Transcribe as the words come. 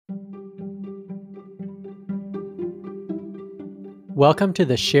Welcome to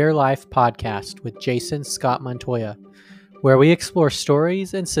the Share Life podcast with Jason Scott Montoya, where we explore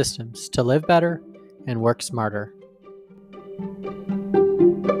stories and systems to live better and work smarter.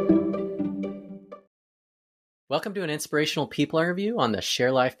 Welcome to an inspirational people interview on the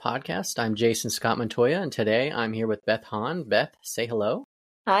Share Life podcast. I'm Jason Scott Montoya, and today I'm here with Beth Haun. Beth, say hello.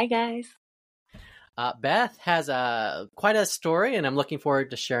 Hi, guys. Beth has quite a story, and I'm looking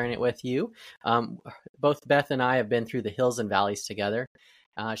forward to sharing it with you. Both Beth and I have been through the hills and valleys together.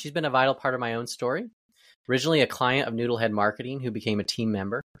 She's been a vital part of my own story. Originally a client of Noodlehead Marketing who became a team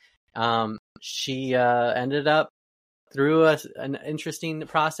member. She ended up, through an interesting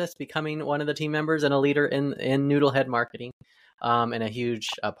process, becoming one of the team members and a leader in Noodlehead Marketing, and a huge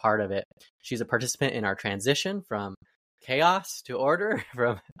part of it. She's a participant in our transition from chaos to order,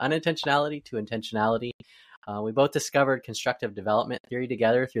 from unintentionality to intentionality. We both discovered constructive development theory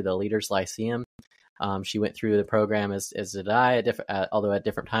together through the Leaders Lyceum. She went through the program as did I, although at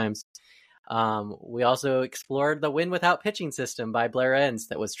different times. We also explored the Win Without Pitching system by Blair Enns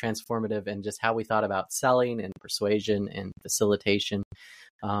that was transformative in just how we thought about selling and persuasion and facilitation.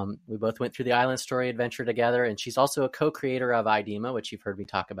 We both went through the Island Story adventure together, and she's also a co-creator of IDEMA, which you've heard me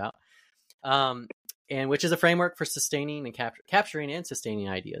talk about. And which is a framework for sustaining and capturing and sustaining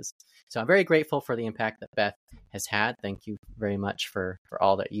ideas. So I'm very grateful for the impact that Beth has had. Thank you very much for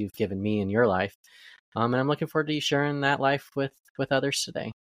all that you've given me in your life. And I'm looking forward to you sharing that life with others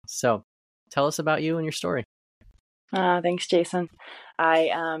today. So tell us about you and your story. Thanks, Jason. I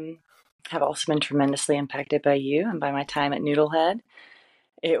have also been tremendously impacted by you and by my time at Noodlehead.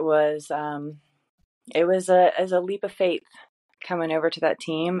 It was a leap of faith coming over to that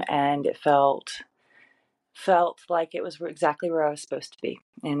team, and it felt like it was exactly where I was supposed to be,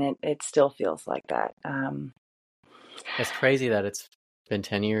 and it still feels like that. It's crazy that it's been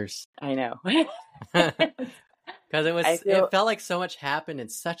 10 years. I know. Because it felt like so much happened in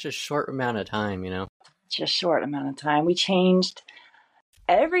such a short amount of time, Just short amount of time. We changed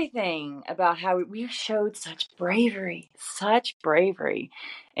everything about how we showed such bravery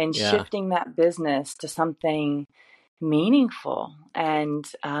in shifting that business to something meaningful. And,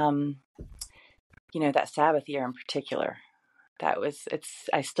 that Sabbath year in particular, I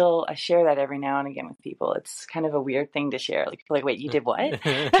share that every now and again with people. It's kind of a weird thing to share. Like, people are like, wait, you did what?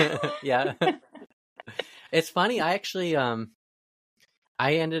 Yeah. It's funny. I actually, I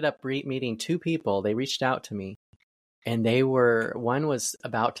ended up meeting two people. They reached out to me, and one was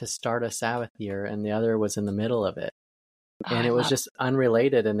about to start a Sabbath year and the other was in the middle of it. And it was just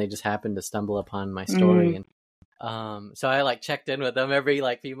unrelated, and they just happened to stumble upon my story. And so I checked in with them every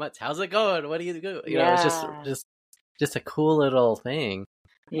few months. How's it going? What do you do? It was just a cool little thing.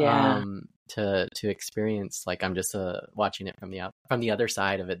 Yeah. To experience. I'm just watching it from the other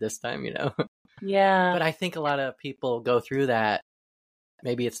side of it this time, Yeah. But I think a lot of people go through that.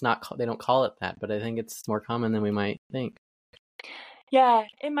 Maybe it's not, they don't call it that, but I think it's more common than we might think. Yeah,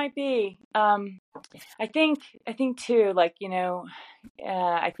 it might be. I think too,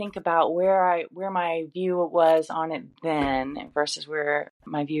 I think about where my view was on it then versus where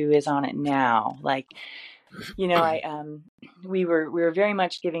my view is on it now. We were very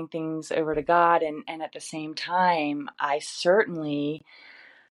much giving things over to God, and at the same time, I certainly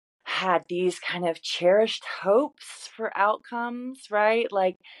had these kind of cherished hopes for outcomes, right?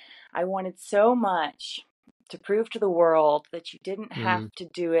 I wanted so much to prove to the world that you didn't have to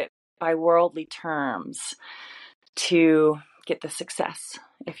do it by worldly terms to get the success,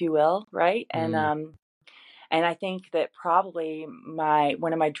 if you will, right? And I think that probably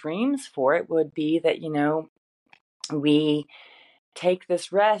one of my dreams for it would be that, we take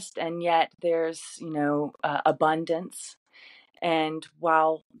this rest, and yet there's, abundance. And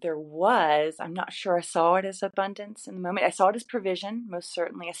while there was, I'm not sure I saw it as abundance in the moment. I saw it as provision, most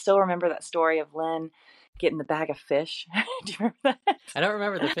certainly. I still remember that story of Lynn getting the bag of fish. Do you remember that? I don't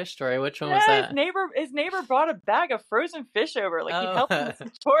remember the fish story. Which one was that? His neighbor brought a bag of frozen fish over. He'd helped him with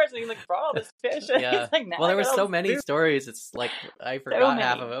the chores, and he brought all this fish. Yeah. Well, there were so many stories. It's I forgot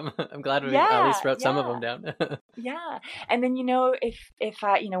half of them. I'm glad we at least wrote some of them down. Yeah. And then, if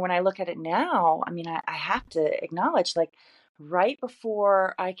I, when I look at it now, I have to acknowledge, right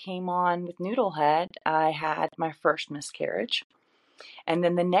before I came on with Noodlehead, I had my first miscarriage. And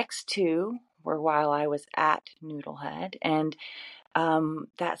then the next two were while I was at Noodlehead. And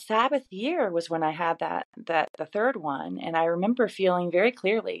that Sabbath year was when I had the third one. And I remember feeling very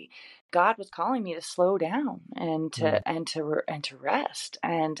clearly God was calling me to slow down and to rest.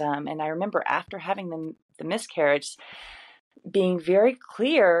 And I remember after having the miscarriage being very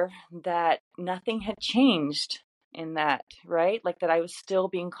clear that nothing had changed in that, right? That I was still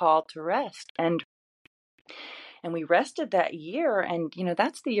being called to rest. And And we rested that year. And,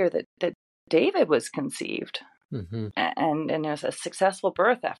 that's the year that David was conceived. Mm-hmm. And it was a successful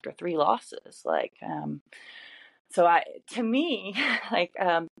birth after 3 losses. So to me,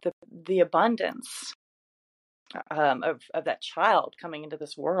 the abundance of that child coming into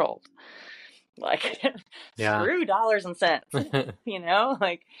this world, Yeah. screw dollars and cents, What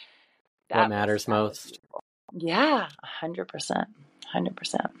that matters most. beautiful. Yeah, 100%,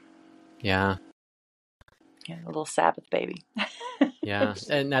 100%. Yeah. Yeah, a little Sabbath baby. Yeah.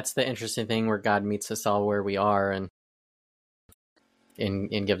 And that's the interesting thing, where God meets us all where we are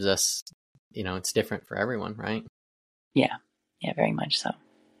and gives us, it's different for everyone, right? Yeah. Yeah, very much so.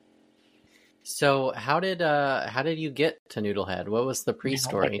 So how did you get to Noodlehead? What was the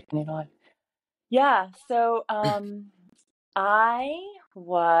pre-story? Yeah, so I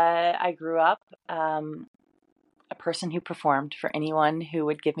grew up a person who performed for anyone who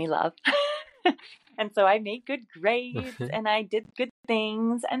would give me love. And so I made good grades and I did good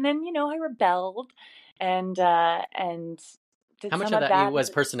things, and then I rebelled and did How much some of of that that. was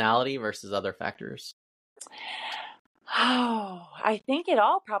personality versus other factors? Oh, I think it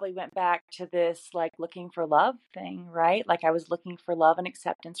all probably went back to this looking for love thing, right? Like I was looking for love and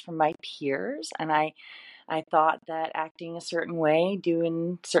acceptance from my peers, and I thought that acting a certain way,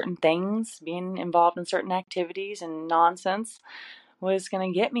 doing certain things, being involved in certain activities and nonsense was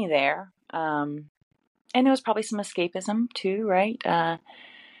going to get me there. And there was probably some escapism too, right? And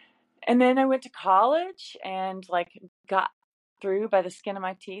then I went to college and got through by the skin of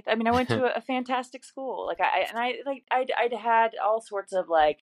my teeth. I mean, I went to a fantastic school. I'd had all sorts of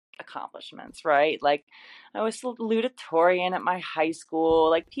accomplishments, right? Like I was salutatorian at my high school.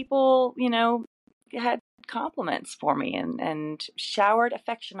 Like people, had compliments for me and showered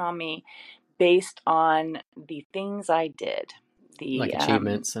affection on me based on the things I did. Like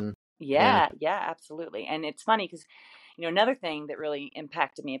achievements and Yeah, absolutely. And it's funny because, another thing that really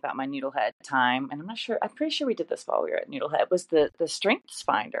impacted me about my Noodlehead time, and I'm pretty sure we did this while we were at Noodlehead, was the Strengths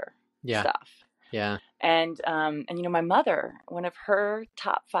Finder stuff. Yeah. And my mother, one of her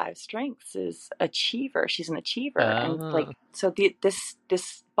top 5 strengths is achiever. She's an achiever. And so this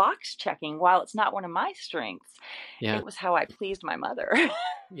box checking, while it's not one of my strengths, it was how I pleased my mother.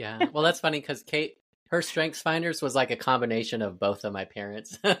 Yeah. Well, that's funny because Kate, her Strengths Finders was like a combination of both of my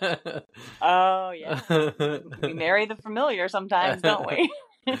parents. Oh, yeah. We marry the familiar sometimes, don't we?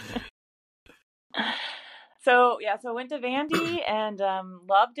 So I went to Vandy and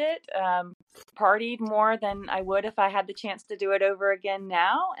loved it. Partied more than I would if I had the chance to do it over again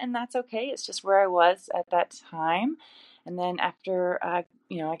now, and that's okay. It's just where I was at that time. And then after, I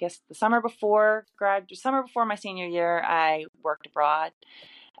guess the summer before my senior year, I worked abroad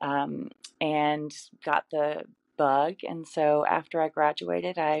and got the bug. And so after I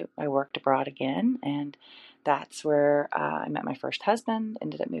graduated, I worked abroad again, and that's where I met my first husband.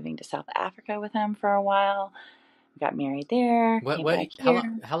 Ended up moving to South Africa with him for a while. Got married there. Came back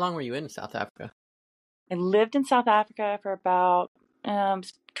here. How long were you in South Africa? I lived in South Africa for about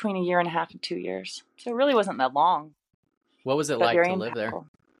between 1.5 years and 2 years. So it really wasn't that long. What was it like to live there?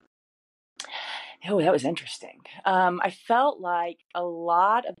 Oh, that was interesting. I felt like a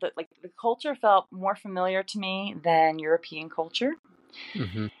lot of the culture felt more familiar to me than European culture.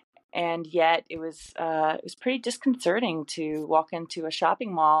 Mm-hmm. And yet it was pretty disconcerting to walk into a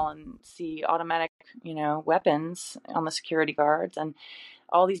shopping mall and see automatic, weapons on the security guards and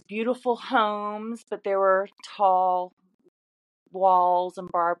all these beautiful homes, but there were tall walls and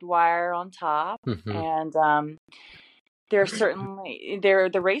barbed wire on top. Mm-hmm. And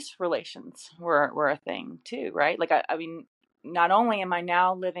the race relations were a thing too, right? Like I mean, not only am I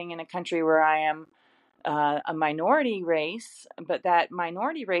now living in a country where I am a minority race, but that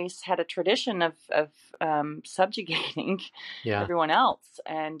minority race had a tradition of subjugating everyone else,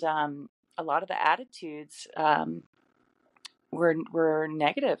 and a lot of the attitudes were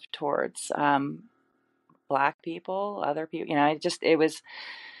negative towards Black people, other people.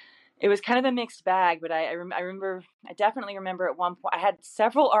 It was kind of a mixed bag. But I definitely remember at one point I had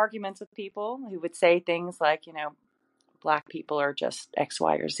several arguments with people who would say things like, Black people are just X,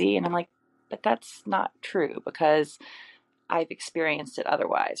 Y, or Z, and I'm like, but that's not true because I've experienced it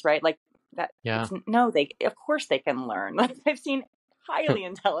otherwise, right? Like that. Yeah. Of course they can learn. Like I've seen highly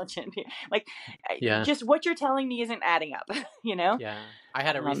intelligent people. Like just what you're telling me isn't adding up, Yeah. I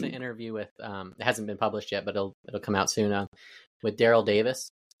had a recent interview with, it hasn't been published yet, but it'll come out soon, with Daryl Davis,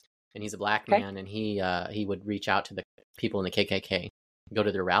 and he's a Black man, and he would reach out to the people in the KKK, go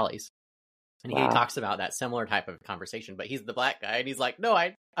to their rallies. And he talks about that similar type of conversation, but he's the Black guy, and he's like, no,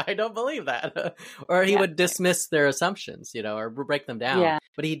 I don't believe that. Or he would dismiss their assumptions, or break them down. Yeah.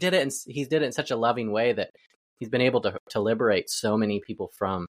 But he did it in such a loving way that he's been able to liberate so many people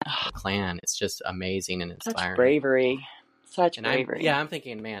from the Klan. It's just amazing and Such inspiring. bravery. Such And bravery. I'm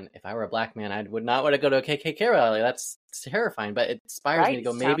thinking, man, if I were a black man, I would not want to go to a KKK rally. That's terrifying. But it inspires me to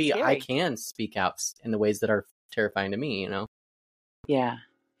go, maybe I can speak out in the ways that are terrifying to me, Yeah.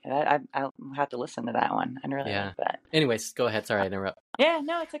 I'll have to listen to that one. I really like that. Anyways, go ahead. Sorry, I interrupt. Yeah,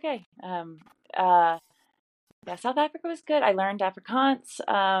 no, it's okay. Yeah, South Africa was good. I learned Afrikaans.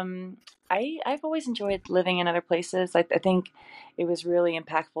 I've always enjoyed living in other places. I think it was really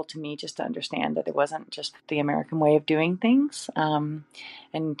impactful to me just to understand that it wasn't just the American way of doing things, and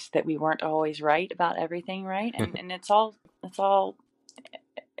that we weren't always right about everything, right? And it's all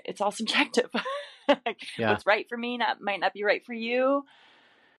subjective. What's right for me might not be right for you.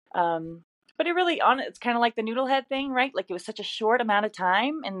 But it's kind of like the noodlehead thing, right? Like it was such a short amount of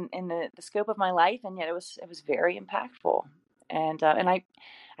time in the scope of my life, and yet it was very impactful. And I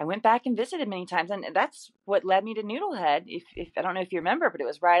went back and visited many times, and that's what led me to Noodlehead. If I don't know if you remember, but it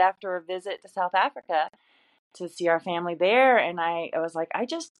was right after a visit to South Africa to see our family there, and I was like, I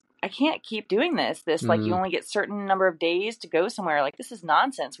can't keep doing this. Like you only get certain number of days to go somewhere. Like this is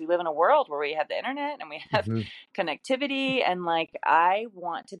nonsense. We live in a world where we have the internet and we have connectivity, and like I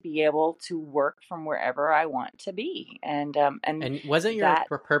want to be able to work from wherever I want to be. And wasn't your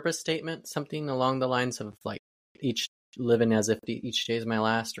purpose statement something along the lines of like living as if each day is my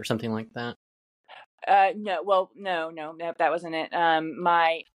last, or something like that? No, that wasn't it.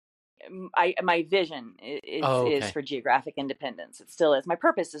 My vision is for geographic independence. It still is. My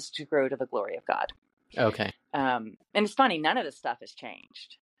purpose is to grow to the glory of God. Okay. And it's funny, none of this stuff has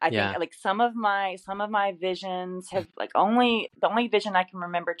changed. I think like some of my visions have the only vision I can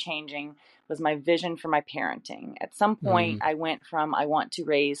remember changing was my vision for my parenting. At some point I went from I want to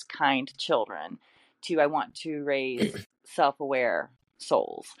raise kind children to I want to raise self-aware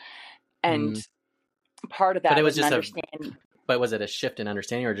souls. And part of that was just understanding. But was it a shift in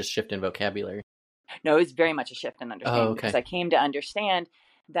understanding or just shift in vocabulary? No, it was very much a shift in understanding because I came to understand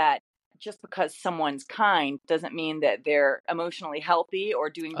that just because someone's kind doesn't mean that they're emotionally healthy or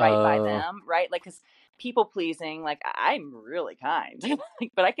doing right by them, right? Like, because people pleasing, like I'm really kind,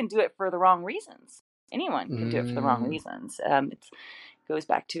 but I can do it for the wrong reasons. Anyone can do it for the wrong reasons. It goes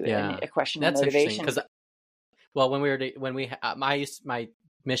back to a question of motivation. Well, my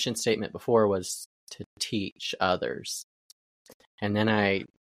mission statement before was to teach others. And then I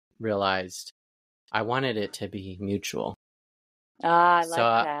realized I wanted it to be mutual. I like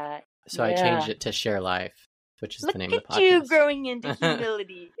that. So I changed it to share life, which is the name of the podcast. Look at you growing into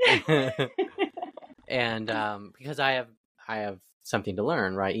humility. And because I have something to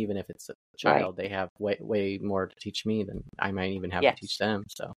learn, right? Even if it's a child, they have way more to teach me than I might even have to teach them.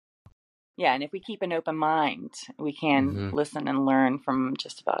 So yeah, and if we keep an open mind, we can listen and learn from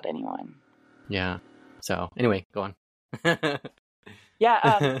just about anyone. Yeah. So anyway, go on.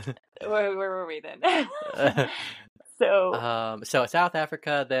 Yeah. Where were we then? So South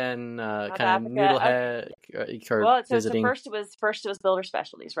Africa, then kind of Noodlehead. Well, so first it was Builder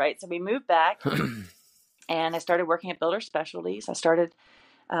Specialties, right? So we moved back, and I started working at Builder Specialties. I started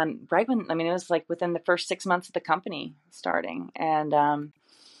right when it was like within the first 6 months of the company starting, and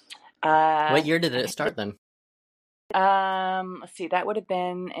what year did it start then? Let's see, that would have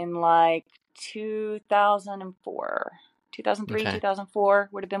been in like 2004. 2003, 2004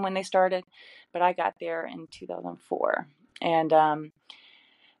 would have been when they started, but I got there in 2004. And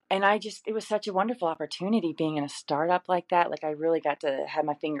it was such a wonderful opportunity being in a startup like that. Like I really got to have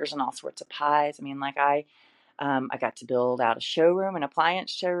my fingers in all sorts of pies. I mean, like I got to build out a showroom, an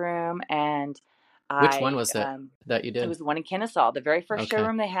appliance showroom. And which one was it that you did? It was the one in Kennesaw, the very first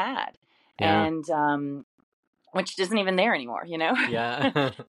showroom they had. Yeah. And, which isn't even there anymore,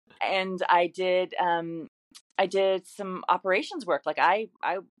 Yeah. And I did some operations work. Like I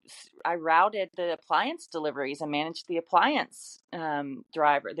routed the appliance deliveries and managed the appliance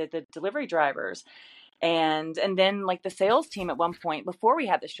the delivery drivers. And then like the sales team at one point before we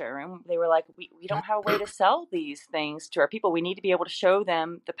had the showroom, they were like, we don't have a way to sell these things to our people. We need to be able to show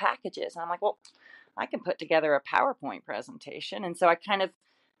them the packages. And I'm like, well, I can put together a PowerPoint presentation. And so I kind of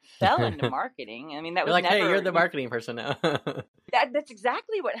fell into marketing. I mean, that was like, never, hey, you're the marketing person now. That's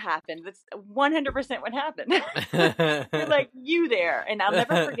exactly what happened. That's 100% what happened. You're like, you there. And I'll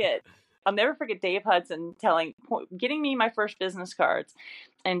never forget Dave Hudson getting me my first business cards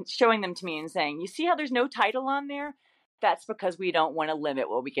and showing them to me and saying, you see how there's no title on there? That's because we don't want to limit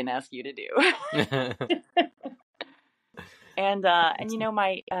what we can ask you to do. And that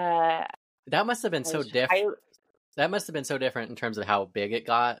must have been so different. That must have been so different in terms of how big it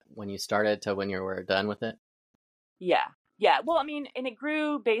got when you started to when you were done with it. Yeah. Yeah. Well, I mean, and it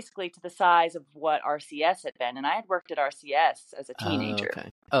grew basically to the size of what RCS had been. And I had worked at RCS as a Oh, teenager. okay.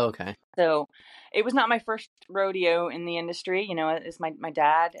 Oh, okay. So it was not my first rodeo in the industry. You know, as my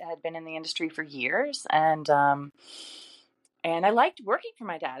dad had been in the industry for years. And I liked working for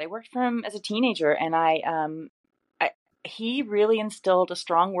my dad. I worked for him as a teenager, and he really instilled a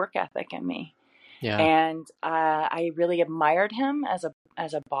strong work ethic in me. Yeah. And I really admired him as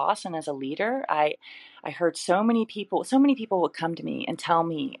a boss and as a leader. I heard so many people would come to me and tell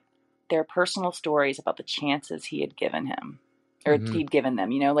me their personal stories about the chances he had given him, or Mm-hmm. he'd given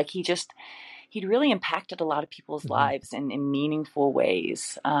them. You know, like he'd really impacted a lot of people's Mm-hmm. lives in meaningful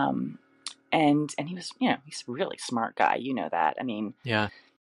ways. And he was, you know, he's a really smart guy. You know that. I mean, Yeah.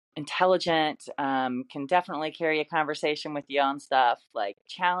 intelligent, can definitely carry a conversation with you on stuff, like Yeah.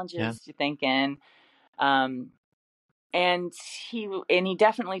 challenges your thinking. Um, and he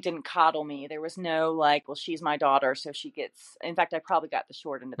definitely didn't coddle me. There was no like, well, she's my daughter, so she gets, in fact, I probably got the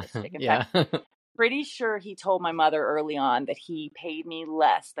short end of the stick. In Yeah. fact, pretty sure he told my mother early on that he paid me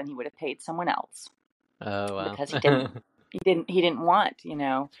less than he would have paid someone else, Oh, wow. because he didn't want, you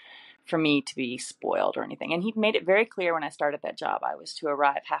know, for me to be spoiled or anything. And he made it very clear when I started that job, I was to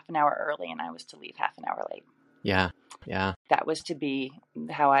arrive half an hour early and I was to leave half an hour late. Yeah. Yeah. That was to be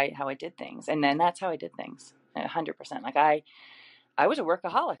how I did things. And then that's how I did things 100%. Like I was a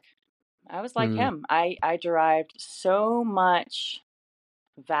workaholic. I was like Mm. him. I derived so much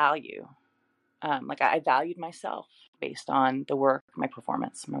value. Like I valued myself based on the work, my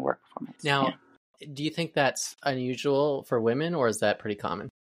work performance. Now, Yeah. do you think that's unusual for women, or is that pretty common?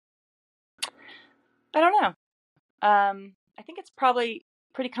 I don't know. I think it's probably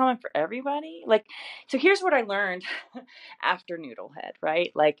pretty common for everybody. Like, so here's what I learned after Noodlehead,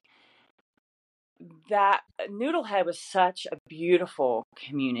 right? Like, that Noodlehead was such a beautiful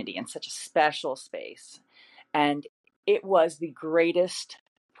community and such a special space. And it was the greatest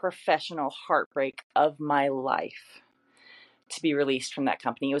professional heartbreak of my life to be released from that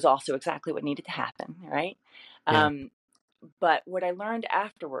company. It was also exactly what needed to happen, right? Yeah. But what I learned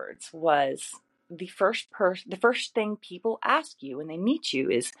afterwards was the first thing people ask you when they meet you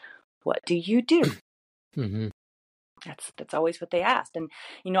is, what do you do? Mm-hmm. That's always what they asked. And,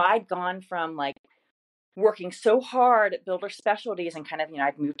 you know, I'd gone from like working so hard at Builder Specialties and kind of, you know,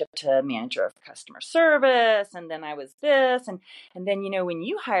 I'd moved up to manager of customer service, and then I was this, and then, you know, when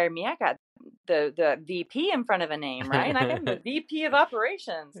you hired me, I got the VP in front of a name, right? And I'm the VP of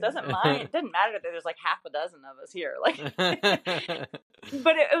operations. It doesn't matter that there's like half a dozen of us here. Like,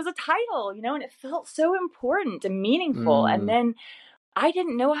 but it was a title, you know, and it felt so important and meaningful. And then I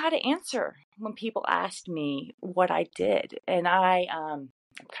didn't know how to answer when people asked me what I did. And I'm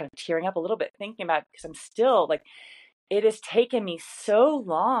kind of tearing up a little bit thinking about it, because I'm still like, it has taken me so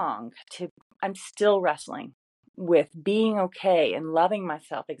long I'm still wrestling with being okay and loving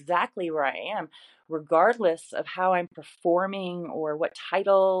myself exactly where I am, regardless of how I'm performing or what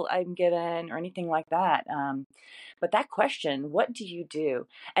title I'm given or anything like that. But that question, what do you do?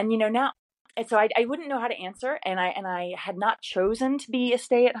 And, you know, now, and so I wouldn't know how to answer. And I had not chosen to be a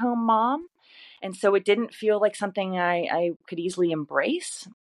stay-at-home mom. And so it didn't feel like something I could easily embrace,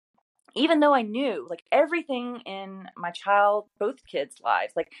 even though I knew like everything in both kids'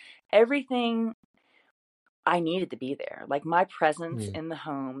 lives, like everything, I needed to be there. Like my presence in the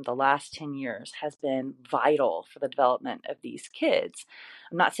home the last 10 years has been vital for the development of these kids.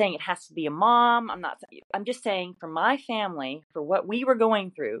 I'm not saying it has to be a mom. I'm just saying for my family, for what we were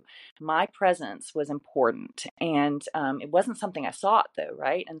going through, my presence was important. And it wasn't something I sought though,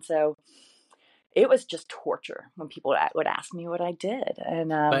 right? And so it was just torture when people would ask me what I did.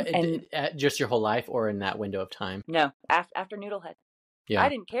 And Just your whole life, or in that window of time? no, after Noodlehead. Yeah. I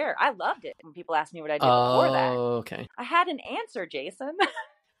didn't care. I loved it when people asked me what I did before that. Oh, okay. I had an answer, Jason.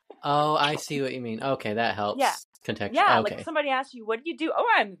 Oh, I see what you mean. Okay, that helps. Yeah. Contextual. Yeah, Okay. like if somebody asks you, what do you do? Oh,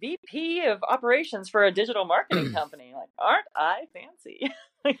 I'm VP of operations for a digital marketing company. Like, aren't I fancy?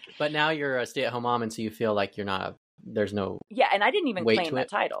 But now you're a stay-at-home mom, and so you feel like there's no Yeah, and I didn't even weight claim to that it?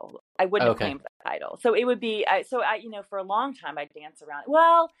 title. I wouldn't have claimed that title. So it would be, you know, for a long time I'd dance around.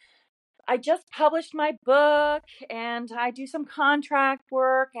 Well, I just published my book and I do some contract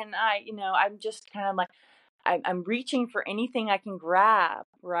work, and you know, I'm just kind of like, I'm reaching for anything I can grab,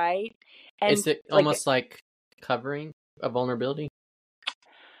 right? And Is it almost like covering a vulnerability?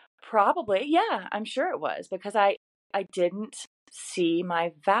 probably, yeah, I'm sure it was, because I didn't see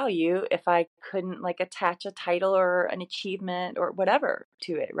my value if I couldn't like attach a title or an achievement or whatever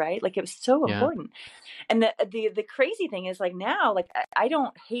to it, right? Like it was so Yeah. important. And the crazy thing is, like, now, like I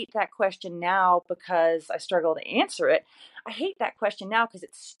don't hate that question now because I struggle to answer it. I hate that question now because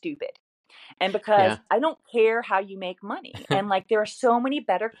it's stupid. And because Yeah. I don't care how you make money. And like, there are so many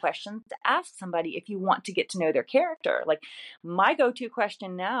better questions to ask somebody if you want to get to know their character. Like, my go-to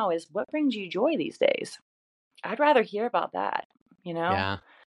question now is, what brings you joy these days? I'd rather hear about that, you know? Yeah.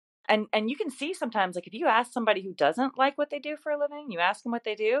 And you can see sometimes, like, if you ask somebody who doesn't like what they do for a living, you ask them what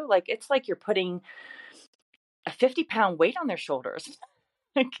they do, like, it's like you're putting a 50-pound weight on their shoulders.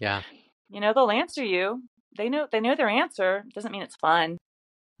 Like, Yeah. they'll answer you. They know their answer. Doesn't mean it's fun.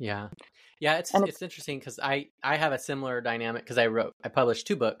 Yeah. Yeah, And it's interesting because I have a similar dynamic because I published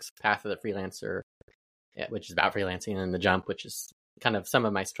 2 books, Path of the Freelancer, which is about freelancing, and The Jump, which is kind of some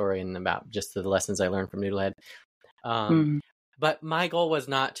of my story and about just the lessons I learned from Noodlehead. mm, But my goal was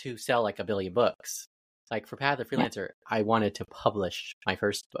not to sell like a billion books. Like for Path of the yeah, Freelancer, I wanted to publish my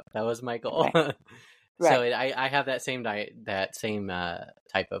first book. That was my goal. right, So right. I have that same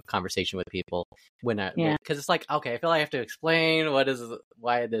type of conversation with people Yeah, because it's like, okay, I feel like I have to explain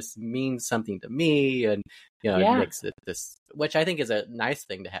why this means something to me, and it yeah. makes it this, which I think is a nice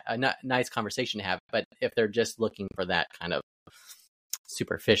thing to have, nice conversation to have. But if they're just looking for that kind of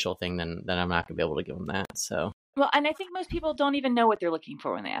superficial thing, then I'm not gonna be able to give them that. So Well, and I think most people don't even know what they're looking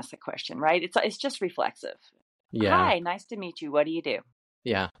for when they ask the question, right? It's just reflexive. yeah, Hi, nice to meet you. What do you do?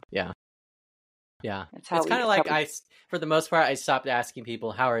 yeah, yeah. Yeah, That's it's kind of how like we. for the most part, I stopped asking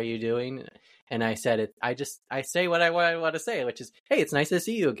people, "How are you doing?" And I said it. I say what I want to say, which is, "Hey, it's nice to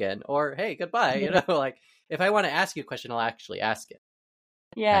see you again," or "Hey, goodbye." Yeah, Like if I want to ask you a question, I'll actually ask it,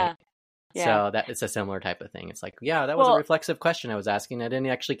 right? yeah, yeah. So that it's a similar type of thing. It's like, yeah, that was a Well, reflexive question I was asking. I didn't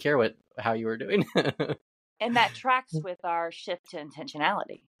actually care how you were doing. and that tracks with our shift to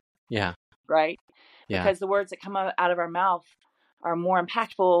intentionality, Yeah, right? yeah, Because the words that come out of our mouth are more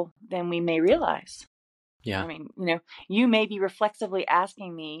impactful than we may realize. I yeah, mean, you may be reflexively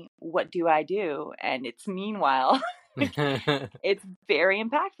asking me, what do I do? And it's meanwhile, it's very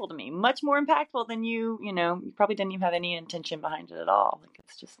impactful to me, much more impactful than you probably didn't even have any intention behind it at all. Like,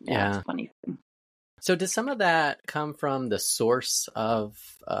 it's just, yeah, it's yeah. funny. So does some of that come from the source of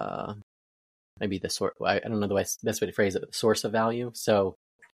maybe the sort? I don't know the best way to phrase it. But the source of value. So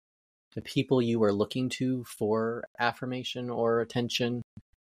the people you were looking to for affirmation or attention,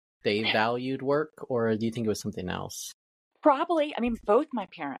 they valued work, or do you think it was something else? Probably, I mean, both my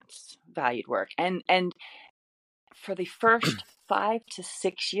parents valued work. And for the first 5 to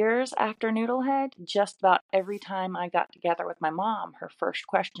 6 years after Noodlehead, just about every time I got together with my mom, her first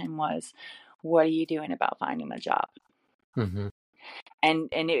question was, what are you doing about finding a job? Mm-hmm. And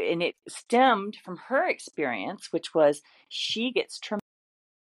it stemmed from her experience, which was she gets tremendous.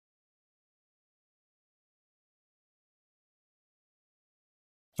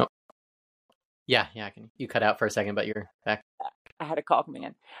 Oh, yeah, yeah. You cut out for a second, but you're back. I had a call coming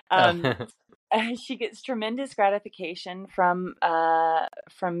in. Oh. She gets tremendous gratification from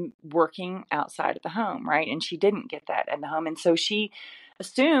working outside of the home, right? And she didn't get that in the home, and so she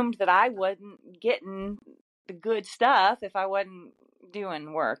assumed that I wasn't getting the good stuff if I wasn't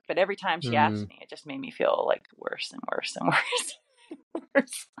doing work. But every time she asked Mm. me, it just made me feel like worse and worse and worse.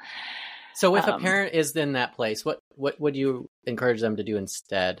 Worse. So if a Um, parent is in that place, what would you encourage them to do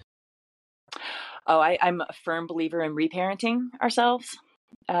instead? I'm a firm believer in reparenting ourselves.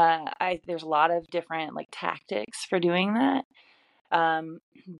 There's a lot of different like tactics for doing that. Um,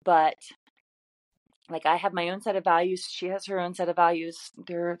 but like, I have my own set of values. She has her own set of values.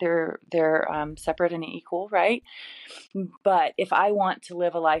 They're separate and equal, right? But if I want to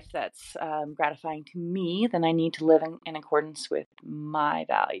live a life that's gratifying to me, then I need to live in accordance with my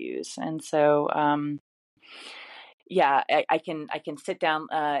values. And so, yeah, I can sit down.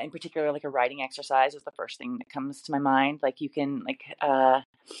 In particular, like, a writing exercise is the first thing that comes to my mind. Like, you can like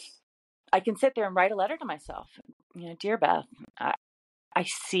I can sit there and write a letter to myself. Dear Beth, I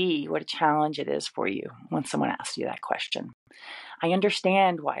see what a challenge it is for you when someone asks you that question. I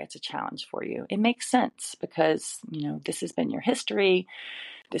understand why it's a challenge for you. It makes sense because, this has been your history.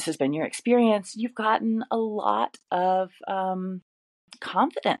 This has been your experience. You've gotten a lot of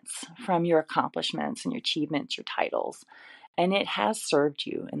confidence from your accomplishments and your achievements, your titles, and it has served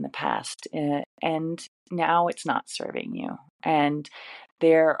you in the past. And now it's not serving you. And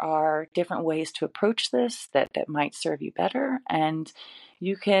there are different ways to approach this that might serve you better. And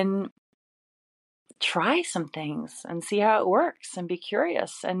you can try some things and see how it works and be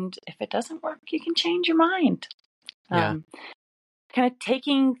curious. And if it doesn't work, you can change your mind. Yeah, Um, Kind of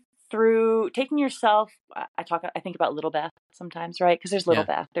taking yourself. I think about little Beth sometimes, right? Because there's little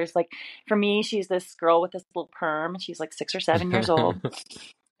yeah. Beth. There's like, for me, she's this girl with this little perm. She's like 6 or 7 years old.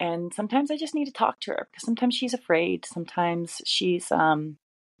 And sometimes I just need to talk to her because sometimes she's afraid. Sometimes she's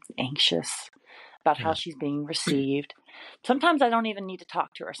anxious about how Yeah, she's being received. sometimes I don't even need to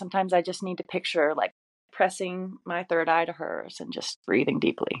talk to her. Sometimes I just need to picture like pressing my third eye to hers and just breathing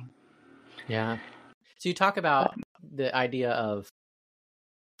deeply. Yeah. So you talk about the idea of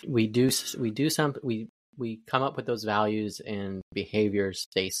we come up with those values and behaviors.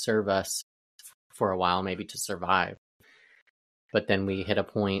 They serve us for a while, maybe to survive, but then we hit a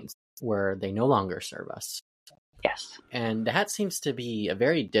point where they no longer serve us. Yes. And that seems to be a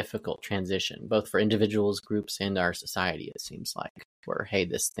very difficult transition, both for individuals, groups, and our society, it seems like, where, hey,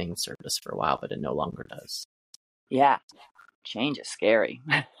 this thing served us for a while, but it no longer does. Yeah. Change is scary.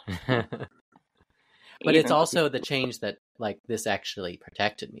 But it's also the change that, like, this actually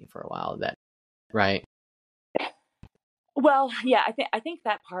protected me for a while, that, right? Well, yeah, I think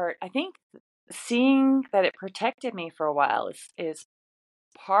that part, I think seeing that it protected me for a while is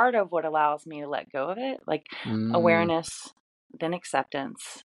part of what allows me to let go of it. Like awareness, then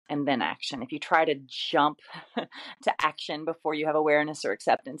acceptance, and then action. If you try to jump to action before you have awareness or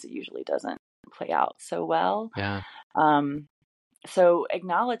acceptance, it usually doesn't play out so well. Yeah. So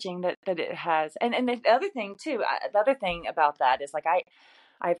acknowledging that it has, and the other thing too, the other thing about that is like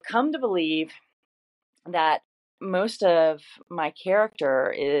I've come to believe that most of my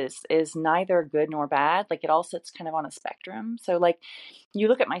character is neither good nor bad. Like it all sits kind of on a spectrum. So like you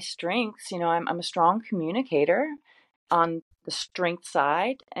look at my strengths, you know, I'm a strong communicator on the strength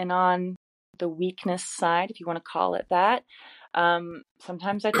side, and on the weakness side, if you want to call it that,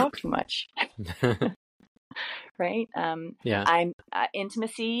 sometimes I talk too much. Right. Yeah. I'm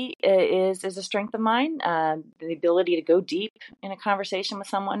intimacy is a strength of mine. The ability to go deep in a conversation with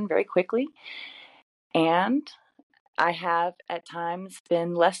someone very quickly. And I have at times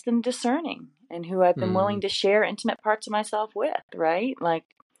been less than discerning in who I've been willing to share intimate parts of myself with, right? Like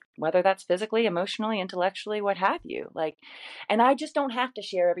whether that's physically, emotionally, intellectually, what have you. Like, and I just don't have to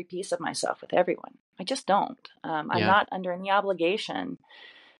share every piece of myself with everyone. I just don't. I'm not under any obligation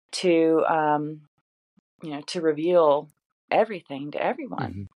to, to reveal everything to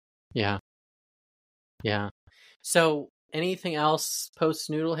everyone. Mm-hmm. Yeah. Yeah. So anything else post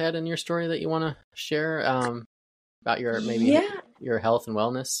Noodlehead in your story that you want to share about your maybe your health and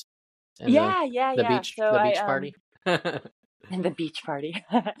wellness and the beach So beach party? And the beach party.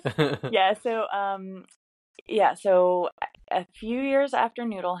 So a few years after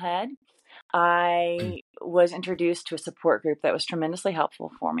Noodlehead, I was introduced to a support group that was tremendously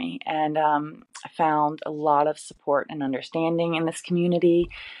helpful for me. And I found a lot of support and understanding in this community.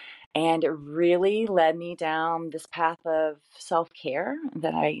 And it really led me down this path of self-care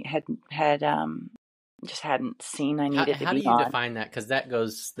that I had just hadn't seen I needed to be on. How do you define that? Because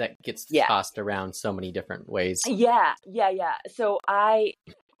that gets tossed around so many different ways. Yeah. So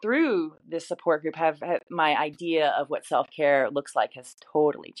through this support group, have my idea of what self-care looks like has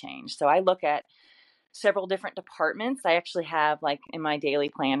totally changed. So I look at several different departments. I actually have, like, in my daily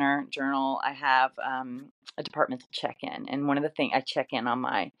planner journal, I have a departmental check-in. And one of the things I check in on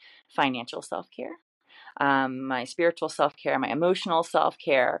my financial self-care, my spiritual self-care, my emotional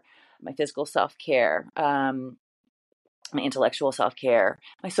self-care, my physical self-care, my intellectual self-care,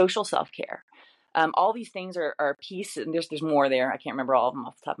 my social self-care. All these things are a piece, and there's more there. I can't remember all of them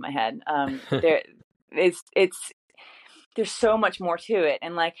off the top of my head. There's so much more to it.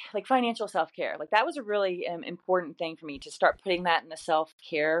 And like financial self-care, like that was a really important thing for me to start putting that in the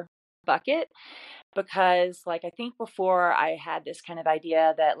self-care bucket, because like I think before I had this kind of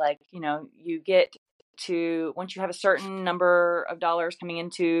idea that, like, you know, you get to, once you have a certain number of dollars coming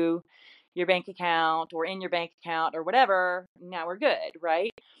into your bank account or in your bank account or whatever, now we're good,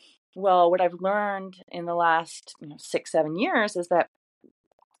 right? Well, what I've learned in the last 6-7 years is that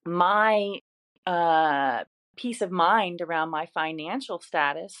my peace of mind around my financial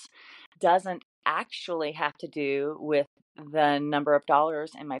status doesn't actually have to do with the number of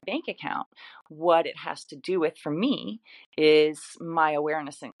dollars in my bank account. What it has to do with for me is my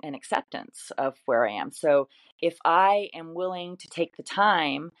awareness and acceptance of where I am. So if I am willing to take the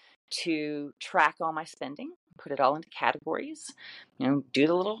time to track all my spending, put it all into categories, do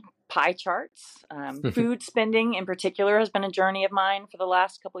the little pie charts. Food spending in particular has been a journey of mine for the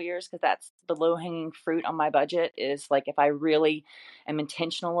last couple of years, because that's the low-hanging fruit on my budget. Is like, if I really am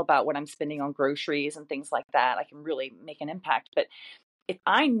intentional about what I'm spending on groceries and things like that, I can really make an impact. But if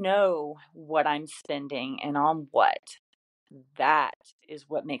I know what I'm spending and on what, that is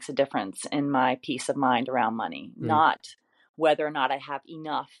what makes a difference in my peace of mind around money, not whether or not I have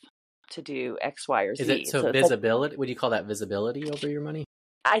enough to do X, Y, or Z. Is it so visibility? Would you call that visibility over your money?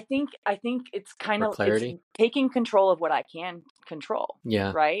 I think it's kind or of, it's clarity? taking control of what I can control,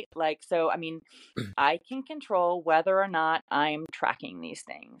 Yeah. right? Like, so, I mean, I can control whether or not I'm tracking these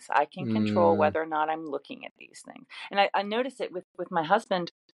things. I can control Mm. whether or not I'm looking at these things. And I notice it with my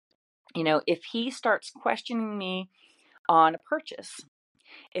husband, if he starts questioning me on a purchase,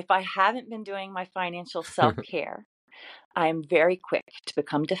 if I haven't been doing my financial self-care, I'm very quick to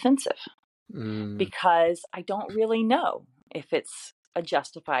become defensive Mm. because I don't really know if it's a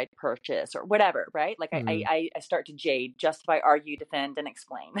justified purchase or whatever, right? Like Mm. I start to jade, justify, argue, defend, and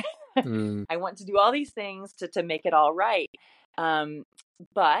explain. Mm. I want to do all these things to make it all right. Um,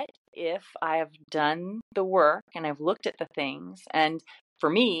 but if I have done the work and I've looked at the things, and for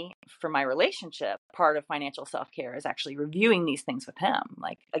me, for my relationship, part of financial self-care is actually reviewing these things with him.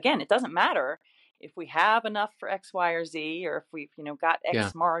 Like, again, it doesn't matter if we have enough for X, Y, or Z, or if we've, got Yeah.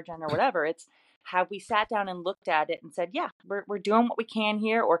 X margin or whatever. It's, have we sat down and looked at it and said, yeah, we're doing what we can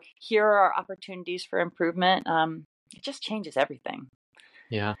here, or here are our opportunities for improvement. It just changes everything.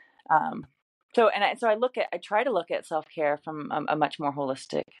 Yeah. Um, so I try to look at self-care from a much more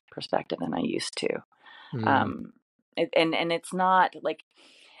holistic perspective than I used to. Mm. Um, and it's not like,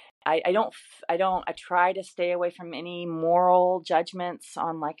 I try to stay away from any moral judgments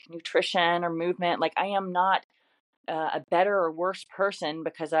on like nutrition or movement. Like, I am not a better or worse person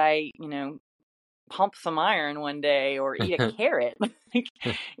because I, pump some iron one day or eat a carrot. Like,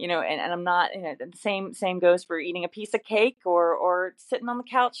 and I'm not, the same goes for eating a piece of cake or sitting on the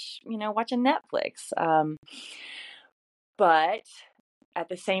couch, watching Netflix. But at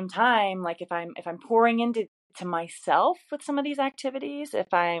the same time, like, if I'm pouring into to myself with some of these activities,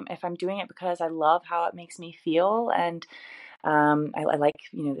 if I'm doing it because I love how it makes me feel, and I like,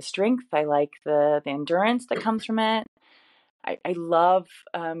 the strength, I like the endurance that comes from it. I love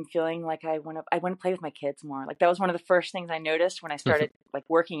feeling like I want to play with my kids more. Like, that was one of the first things I noticed when I started like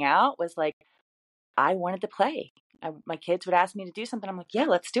working out, was like, I wanted to play. My kids would ask me to do something. I'm like, yeah,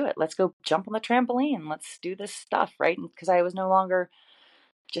 let's do it. Let's go jump on the trampoline. Let's do this stuff, right? Because I was no longer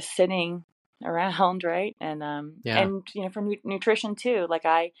just sitting around, right? Yeah. And for nutrition too, like,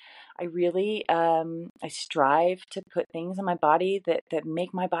 I really I strive to put things in my body that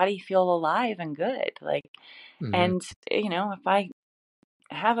make my body feel alive and good. Like, Hmm. and if I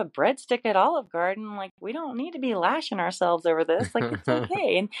have a breadstick at Olive Garden, like, we don't need to be lashing ourselves over this. Like, it's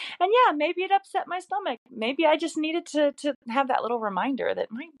okay. And yeah, maybe it upset my stomach. Maybe I just needed to have that little reminder that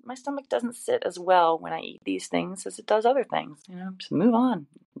my stomach doesn't sit as well when I eat these things as it does other things. Just move on.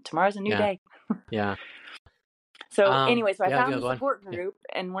 Tomorrow's a new Yeah. day. Yeah. So anyway, so I Yeah. found the Go on. support Yeah. group,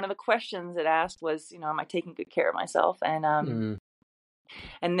 and one of the questions it asked was, am I taking good care of myself? Mm.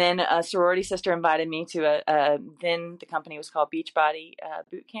 And then a sorority sister invited me to then the company was called Beachbody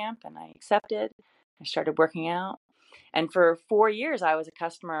Boot Camp, and I accepted. I started working out. And for 4 years, I was a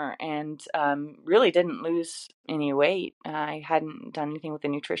customer and really didn't lose any weight. I hadn't done anything with the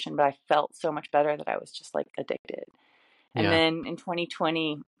nutrition, but I felt so much better that I was just like addicted. And Yeah. then in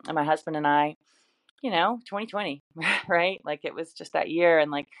 2020, my husband and I, 2020, right? Like, it was just that year.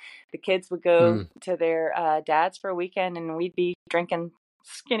 And like, the kids would go Mm. to their dads for a weekend, and we'd be drinking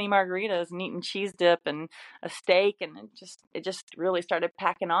skinny margaritas and eating cheese dip and a steak. And it just really started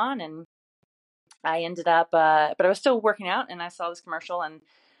packing on. And I ended up, but I was still working out, and I saw this commercial, and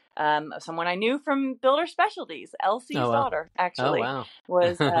someone I knew from Builder Specialties, Oh Elsie's wow. daughter, Oh actually, wow.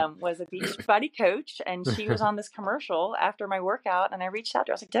 was a beach body coach, and she was on this commercial after my workout, and I reached out to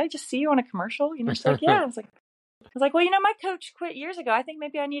her. I was like, "Did I just see you on a commercial?" She's like, "Yeah." I was like, "Well, my coach quit years ago. I think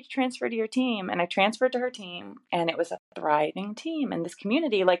maybe I need to transfer to your team." And I transferred to her team, and it was a thriving team in this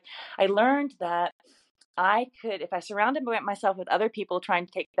community. Like, I learned that I could, if I surrounded myself with other people trying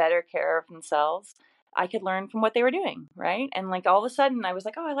to take better care of themselves, I could learn from what they were doing, right? And like, all of a sudden, I was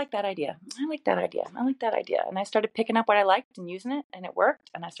like, "Oh, I like that idea. I like that idea. I like that idea." And I started picking up what I liked and using it, and it worked.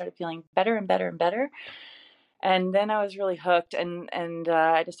 And I started feeling better and better and better. And then I was really hooked, and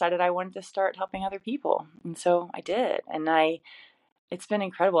I decided I wanted to start helping other people, and so I did. And it's been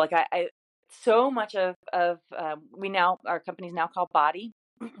incredible. Like, I so much of our company's now called Body.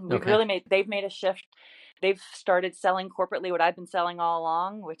 Okay. They've made a shift. They've started selling corporately what I've been selling all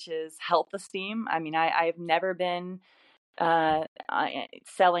along, which is health esteem. I mean, I've never been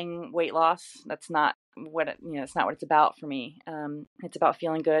selling weight loss. That's not what it's not what it's about for me. It's about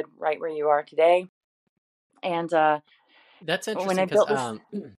feeling good right where you are today. And That's when interesting I because built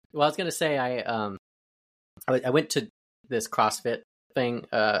this, well, I was gonna say I went to this CrossFit thing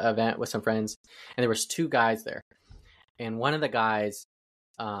event with some friends, and there was two guys there, and one of the guys,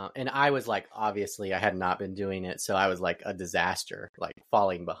 and I was like, obviously I had not been doing it, so I was like a disaster, like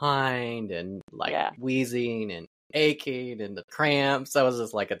falling behind and like yeah, wheezing, and aching and the cramps. I was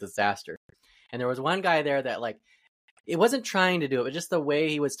just like a disaster. And there was one guy there that like, it wasn't trying to do it, but just the way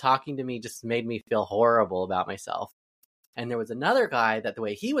he was talking to me just made me feel horrible about myself. And there was another guy that the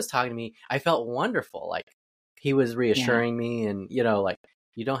way he was talking to me, I felt wonderful. Like he was reassuring me and, like,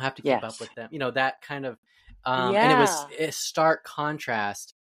 you don't have to keep up Yes. with them, that kind of, and it was Yeah. a stark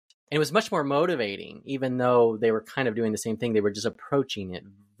contrast. And it was much more motivating, even though they were kind of doing the same thing. They were just approaching it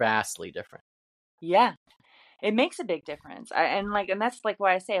vastly different. Yeah. It makes a big difference. And that's like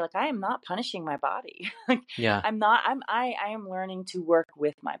why I say, like, I am not punishing my body. Like, Yeah. I am learning to work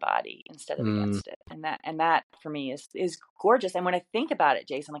with my body instead of against it. And that for me is gorgeous. And when I think about it,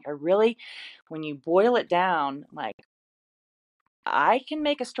 Jason, like, when you boil it down, like, I can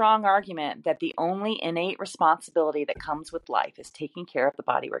make a strong argument that the only innate responsibility that comes with life is taking care of the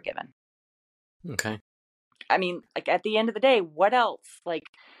body we're given. Okay. I mean, like, at the end of the day, what else? Like,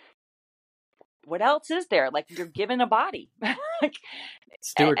 what else is there? Like, you're given a body. Like, and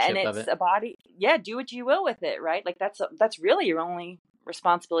Stewardship of it's it. a body. Yeah, do what you will with it, right? Like, that's really your only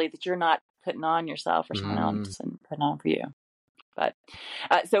responsibility that you're not putting on yourself or someone else and putting on for you. But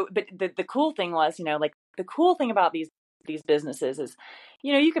but the cool thing was, like, the cool thing about these businesses is,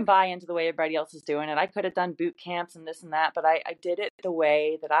 you can buy into the way everybody else is doing it. I could have done boot camps and this and that, but I did it the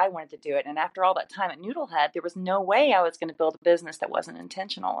way that I wanted to do it. And after all that time at Noodlehead, there was no way I was going to build a business that wasn't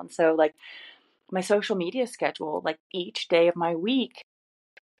intentional. And so, like, my social media schedule, like, each day of my week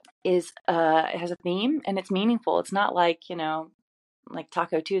is it has a theme and it's meaningful. It's not like, like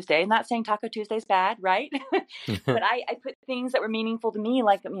Taco Tuesday. I'm not saying Taco Tuesday is bad, right? But I put things that were meaningful to me,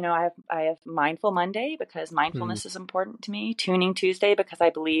 like, I have Mindful Monday because mindfulness is important to me. Tuning Tuesday because I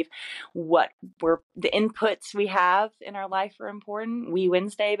believe the inputs we have in our life are important. We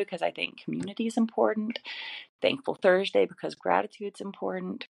Wednesday because I think community is important. Thankful Thursday because gratitude's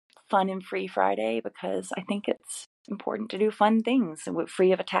important. Fun and Free Friday because I think it's important to do fun things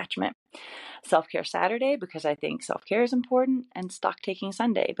free of attachment. Self-Care Saturday because I think self-care is important, and Stock Taking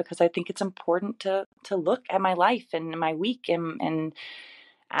Sunday because I think it's important to look at my life and my week and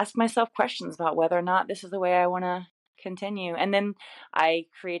ask myself questions about whether or not this is the way I want to continue. And then I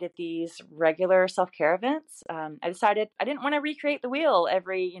created these regular self-care events. I decided I didn't want to recreate the wheel I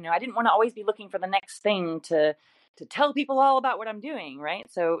didn't want to always be looking for the next thing to tell people all about what I'm doing, right?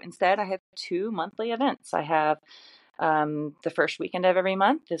 So instead, I have 2 monthly events. I have the first weekend of every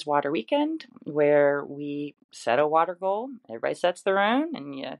month is Water Weekend, where we set a water goal. Everybody sets their own,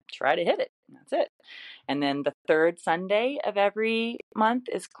 and you try to hit it. That's it. And then the third Sunday of every month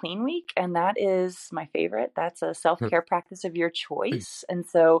is Clean Week, and that is my favorite. That's a self-care practice of your choice. And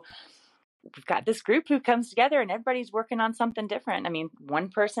so we've got this group who comes together and everybody's working on something different. I mean, one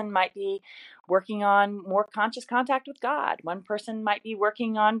person might be working on more conscious contact with God. One person might be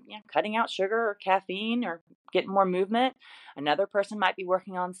working on cutting out sugar or caffeine or getting more movement. Another person might be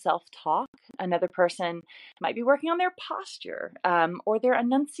working on self-talk. Another person might be working on their posture or their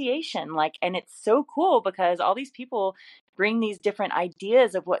enunciation. And it's so cool because all these people bring these different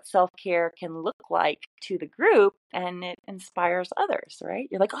ideas of what self-care can look like to the group, and it inspires others, right?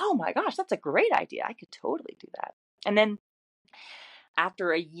 You're like, oh my gosh, that's a great idea. I could totally do that. And then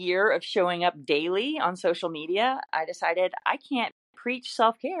after a year of showing up daily on social media, I decided I can't preach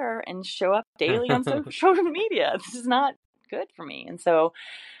self-care and show up daily on social media. This is not good for me. And so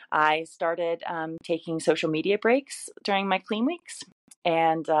I started taking social media breaks during my clean weeks.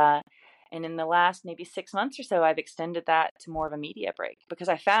 And in the last maybe 6 months or so, I've extended that to more of a media break because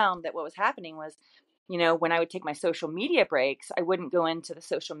I found that what was happening was, when I would take my social media breaks, I wouldn't go into the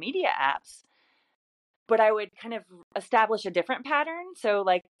social media apps, but I would kind of establish a different pattern. So,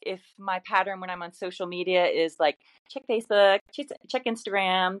 like, if my pattern when I'm on social media is like, check Facebook, check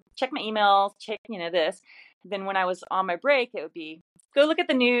Instagram, check my emails, check, this, then when I was on my break, it would be, go look at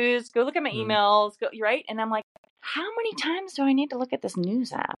the news, go look at my emails, right? And I'm like, how many times do I need to look at this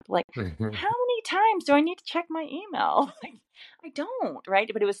news app? Like, how many times do I need to check my email? Like, I don't, right?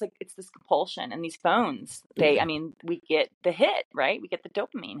 But it was like, it's this compulsion. And these phones, we get the hit, right? We get the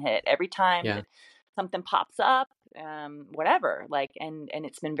dopamine hit every time that something pops up, whatever. And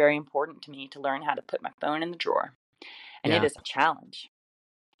it's been very important to me to learn how to put my phone in the drawer. And it is a challenge.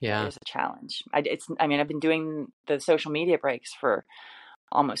 Yeah. It is a challenge. I've been doing the social media breaks for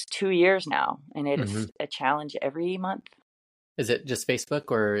almost 2 years now, and it is a challenge every month. Is it just Facebook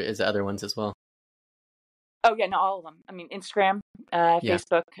or is it other ones as well? Oh yeah, no, all of them. I mean, Instagram,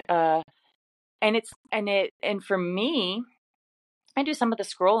 Facebook, and for me, I do some of the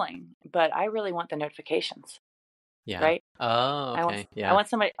scrolling, but I really want the notifications. Yeah. Right. Oh, okay. I want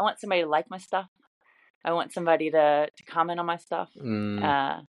somebody to like my stuff. I want somebody to comment on my stuff.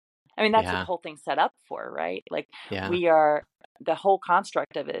 I mean, that's what the Yeah. whole thing's set up for, right? Like Yeah. we are, the whole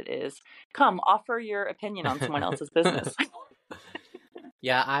construct of it is, come offer your opinion on someone else's business.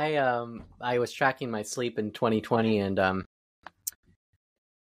 Yeah, I was tracking my sleep in 2020, and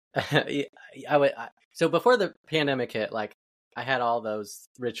so before the pandemic hit, like I had all those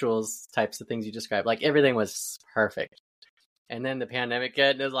rituals types of things you described, like everything was perfect. And then the pandemic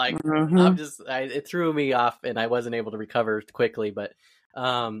hit, and it was like Mm-hmm. it threw me off, and I wasn't able to recover quickly. But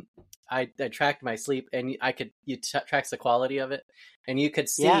I tracked my sleep, and tracks the quality of it, and you could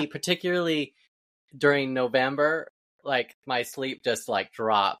Yeah. see particularly during November, like my sleep just like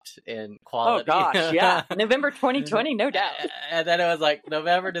dropped in Oh quality. gosh, yeah. November 2020, no doubt. And then it was like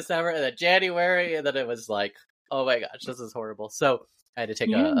November, December, and then January, and then it was like, oh my gosh, this is horrible. So I had to take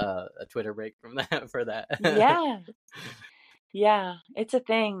Yeah. a Twitter break from that for that. Yeah. Yeah, it's a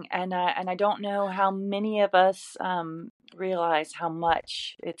thing, and I don't know how many of us realize how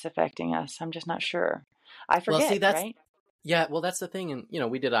much it's affecting us. I'm just not sure. I Well, see, forget, right? that's the thing.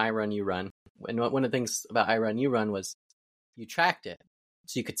 And we did I Run You Run, and one of the things about I Run You Run was you tracked it,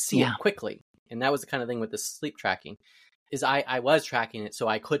 so you could see Yeah, it quickly, and that was the kind of thing with the sleep tracking. Is I was tracking it so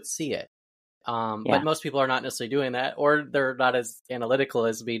I could see it. But yeah, most people are not necessarily doing that, or they're not as analytical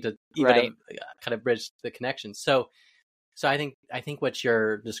as me to even right. kind of bridge the connection. So I think what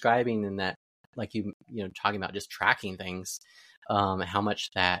you're describing in that, like talking about just tracking things, how much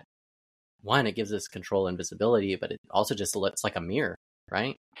that one, it gives us control and visibility, but it also just looks like a mirror,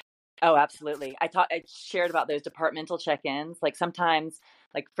 right? Oh, absolutely. I shared about those departmental check-ins. Like sometimes,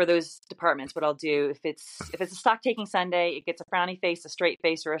 like for those departments, what I'll do if it's a stock taking Sunday, it gets a frowny face, a straight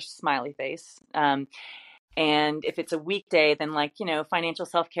face, or a smiley face. And if it's a weekday, then like, financial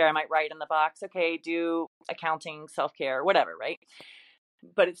self-care, I might write in the box, okay, do accounting, self-care, whatever, right?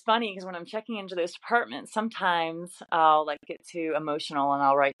 But it's funny because when I'm checking into those departments, sometimes I'll like get to emotional and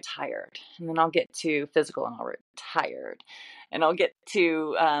I'll write tired. And then I'll get to physical and I'll write tired. And I'll get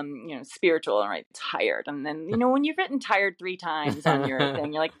to, spiritual and write tired. And then, when you've written tired 3 times on your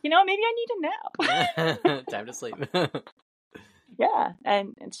thing, you're like, maybe I need a nap. Time to sleep. Yeah.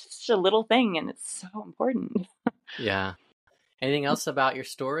 And it's just a little thing and it's so important. Yeah. Anything else about your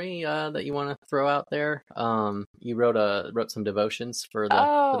story that you want to throw out there? You wrote some devotions for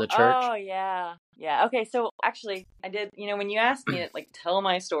the church. Oh, yeah. Yeah. Okay. So actually I did, when you asked me to like tell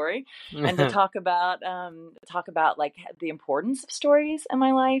my story and to talk about like the importance of stories in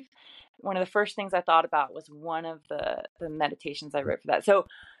my life, one of the first things I thought about was one of the meditations I wrote for that. So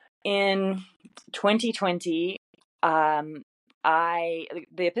in 2020,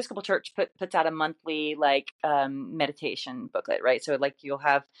 the Episcopal Church puts out a monthly like meditation booklet, right? So like you'll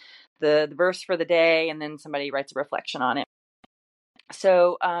have the verse for the day and then somebody writes a reflection on it.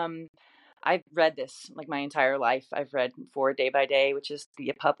 So I've read this like my entire life. I've read for Day by Day, which is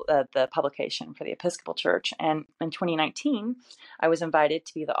the publication for the Episcopal Church. And in 2019, I was invited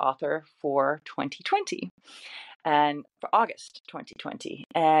to be the author for 2020 and for August 2020.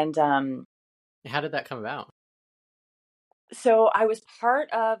 And How did that come about? so I was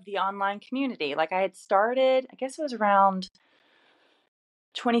part of the online community. Like I had started, I guess it was around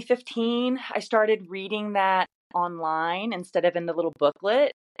 2015. I started reading that online instead of in the little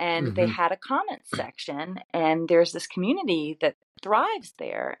booklet. And they Mm-hmm. had a comment section, and there's this community that thrives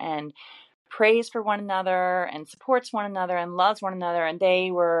there and prays for one another and supports one another and loves one another. And they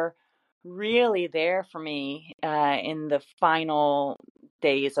were really there for me in the final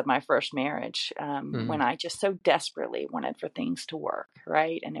days of my first marriage Mm-hmm. when I just so desperately wanted for things to work,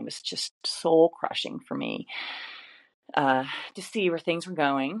 right? And it was just soul crushing for me to see where things were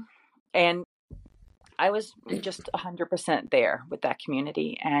going. And I was just 100% there with that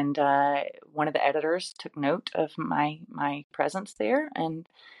community. And one of the editors took note of my presence there, and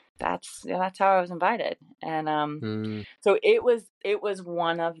that's how I was invited. And so it was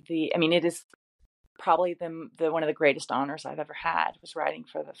one of the. I mean, it is probably the one of the greatest honors I've ever had was writing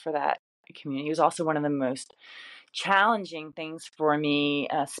for that community. It was also one of the most challenging things for me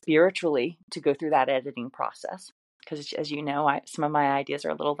spiritually to go through that editing process. Because as you know, some of my ideas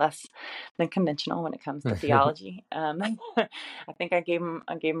are a little less than conventional when it comes to theology. I think I gave them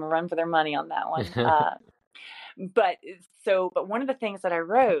a run for their money on that one. But one of the things that I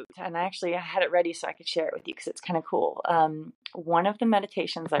wrote, and I had it ready so I could share it with you because it's kind of cool. One of the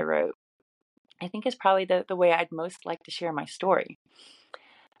meditations I wrote, I think is probably the way I'd most like to share my story.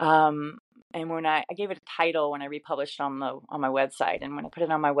 And when I gave it a title when I republished on my website, and when I put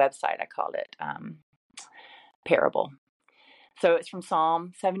it on my website, I called it Parable. So it's from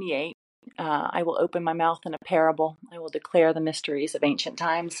Psalm 78. I will open my mouth in a parable. I will declare the mysteries of ancient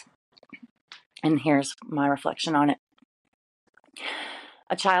times. And here's my reflection on it.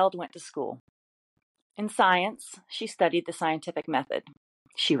 A child went to school. In science, she studied the scientific method.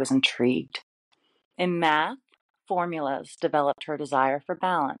 She was intrigued. In math, formulas developed her desire for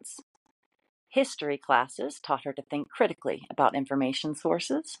balance. History classes taught her to think critically about information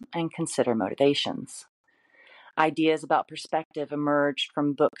sources and consider motivations. Ideas about perspective emerged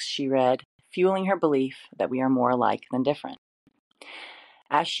from books she read, fueling her belief that we are more alike than different.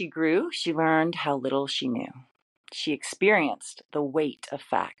 As she grew, she learned how little she knew. She experienced the weight of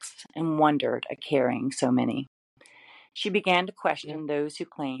facts and wondered at carrying so many. She began to question those who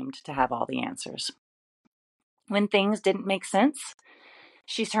claimed to have all the answers. When things didn't make sense,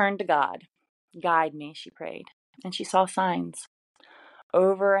 she turned to God. Guide me, she prayed, and she saw signs.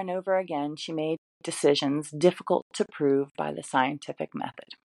 Over and over again, she made decisions difficult to prove by the scientific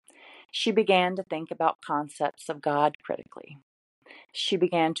method. She began to think about concepts of God critically. She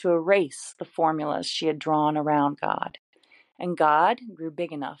began to erase the formulas she had drawn around God, and God grew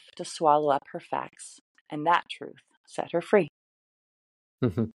big enough to swallow up her facts, and that truth set her free.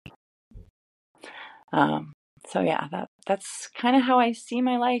 So yeah, that's kind of how I see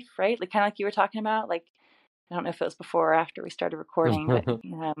my life, right? Like kind of like you were talking about, like I don't know if it was before or after we started recording, but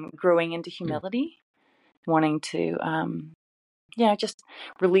growing into humility, wanting to, just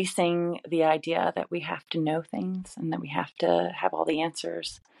releasing the idea that we have to know things and that we have to have all the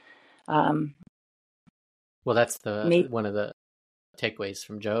answers. Well, that's one of the takeaways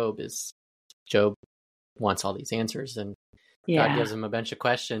from Job is Job wants all these answers and God gives him a bunch of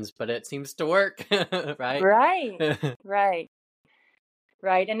questions, but it seems to work, right? Right.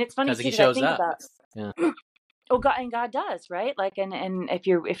 And it's funny too, because he shows up. Oh, God does, right? Like, and if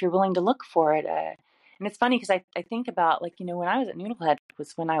you're willing to look for it, and it's funny because I think about, like, when I was at Noodlehead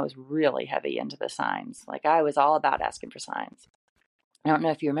was when I was really heavy into the signs. Like I was all about asking for signs. I don't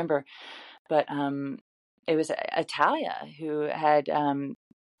know if you remember, but it was Italia who had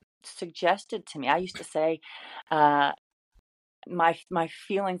suggested to me. I used to say, my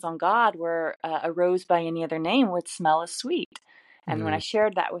feelings on God were a rose by any other name would smell as sweet. And when I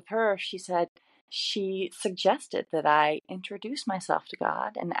shared that with her, she suggested that I introduce myself to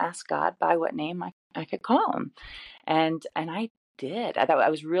God and ask God by what name I could call him. And I did. I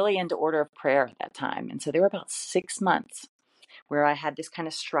was really into order of prayer at that time. And so there were about 6 months where I had this kind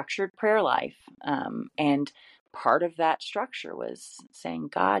of structured prayer life. And part of that structure was saying,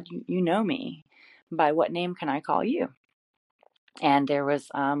 God, you know me. By what name can I call you? And there was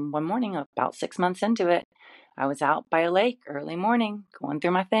one morning, about 6 months into it, I was out by a lake early morning, going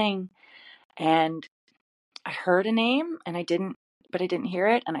through my thing, and I heard a name, and I didn't hear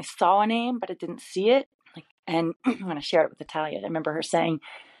it, and I saw a name, but I didn't see it. And when I shared it with Italia, I remember her saying,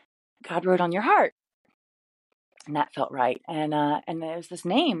 "God wrote on your heart," and that felt right. And there was this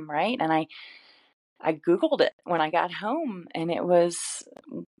name, right? And I Googled it when I got home, and it was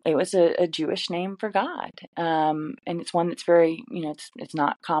a Jewish name for God. And it's one that's very, it's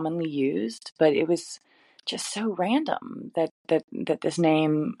not commonly used, but it was just so random that this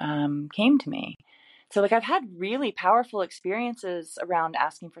name came to me. So like I've had really powerful experiences around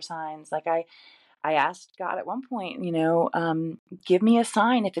asking for signs. Like I asked God at one point, give me a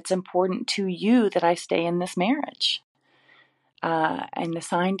sign if it's important to you that I stay in this marriage. And the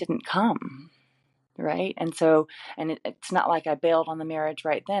sign didn't come. Right. And so, and it's not like I bailed on the marriage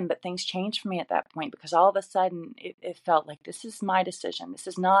right then, but things changed for me at that point because all of a sudden it felt like this is my decision. This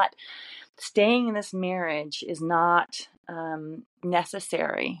is not staying in this marriage is not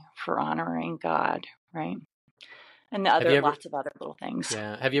necessary for honoring God. Right. And lots of other little things.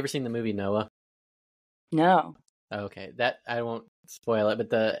 Yeah. Have you ever seen the movie Noah? No. Okay. That I won't spoil it,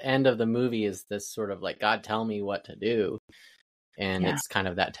 but the end of the movie is this sort of like, God, tell me what to do. And it's kind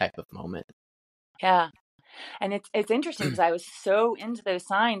of that type of moment. Yeah. And it's interesting because I was so into those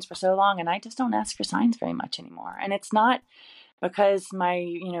signs for so long, and I just don't ask for signs very much anymore. And it's not because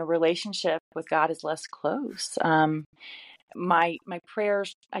my, relationship with God is less close. My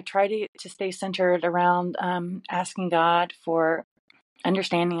prayers, I try to stay centered around asking God for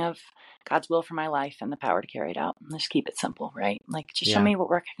understanding of God's will for my life and the power to carry it out. Let's keep it simple, right? Like, just show me what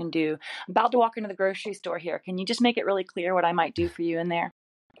work I can do. I'm about to walk into the grocery store here. Can you just make it really clear what I might do for you in there?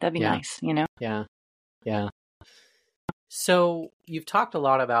 That'd be nice, Yeah. So you've talked a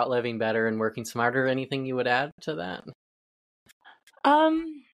lot about living better and working smarter. Anything you would add to that?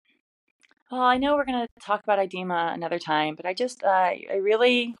 Well, I know we're going to talk about IDEMA another time, but I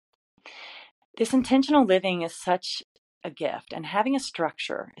really, this intentional living is such a gift, and having a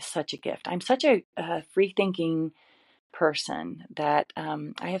structure is such a gift. I'm such a free thinking person that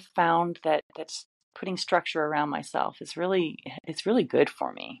I have found that's putting structure around myself it's really good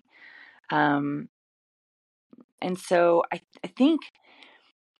for me. And so I think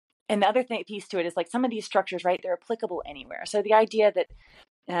and the other piece to it is like some of these structures, right? They're applicable anywhere. So the idea that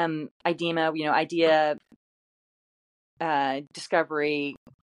IDEMA, idea, discovery,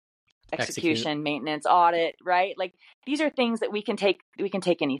 Execute. execution, maintenance, audit, right? Like these are things that we can take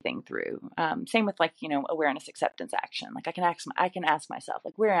anything through. Same with like, awareness, acceptance, action. Like I can ask myself,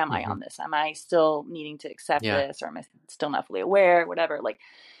 like, where am I on this? Am I still needing to accept Yeah. this, or am I still not fully aware? Whatever. Like,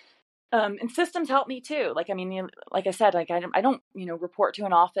 and systems help me too. Like, I mean, like I said, like I don't, report to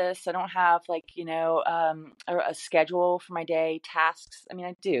an office. I don't have like, a schedule for my day, tasks. I mean,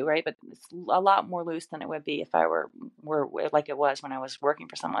 I do, right? But it's a lot more loose than it would be if I were like it was when I was working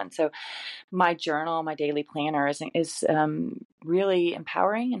for someone. So my journal, my daily planner is really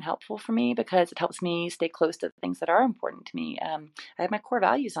empowering and helpful for me because it helps me stay close to the things that are important to me. I have my core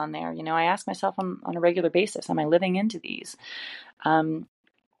values on there. I ask myself on a regular basis, am I living into these?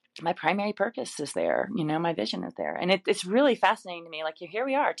 My primary purpose is there, my vision is there. And it's really fascinating to me. Like here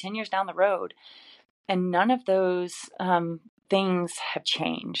we are 10 years down the road and none of those things have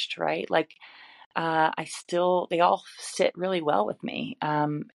changed, right? Like they all sit really well with me.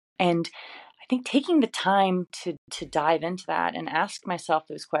 And I think taking the time to dive into that and ask myself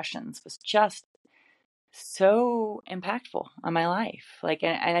those questions was just so impactful on my life. Like,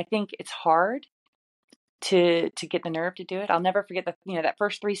 and I think it's hard to get the nerve to do it. I'll never forget that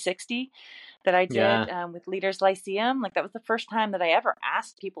first 360 that I did Yeah. with Leaders Lyceum. Like that was the first time that I ever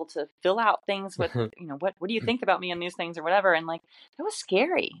asked people to fill out things with, what do you think about me on these things or whatever. And like, that was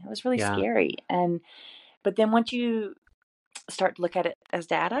scary. It was really Yeah. scary. But then once you start to look at it as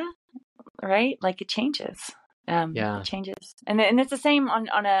data, right? Like it changes. Yeah. It changes. And it's the same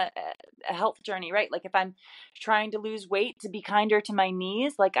on a health journey, right? Like if I'm trying to lose weight to be kinder to my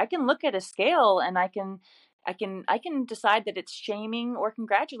knees, like I can look at a scale and I can decide that it's shaming or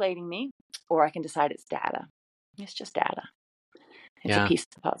congratulating me, or I can decide it's data. It's just data. It's a Yeah. piece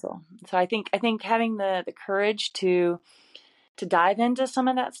of the puzzle. So I think having the courage to dive into some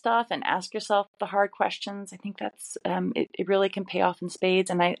of that stuff and ask yourself the hard questions, I think that's it really can pay off in spades.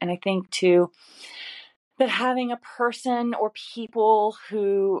 And I think too that having a person or people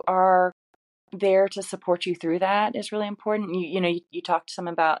who are there to support you through that is really important. You talked some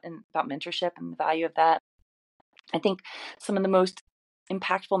about mentorship and the value of that. I think some of the most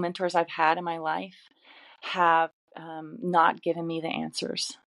impactful mentors I've had in my life have not given me the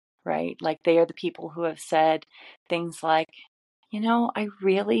answers, right? Like they are the people who have said things like, I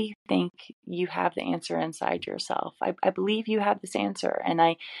really think you have the answer inside yourself. I believe you have this answer, and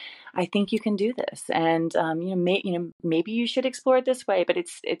I think you can do this. And maybe you should explore it this way. But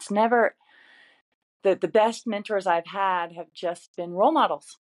it's never the best mentors I've had have just been role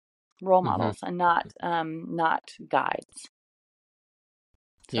models, and not guides.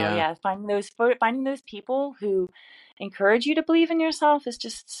 So Yeah. yeah, finding those people who encourage you to believe in yourself is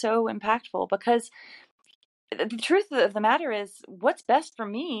just so impactful, because the truth of the matter is what's best for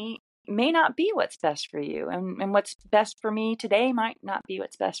me may not be what's best for you. And what's best for me today might not be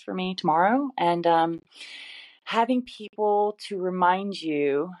what's best for me tomorrow. And having people to remind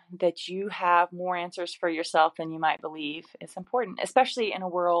you that you have more answers for yourself than you might believe is important, especially in a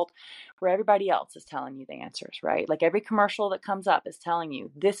world where everybody else is telling you the answers, right? Like every commercial that comes up is telling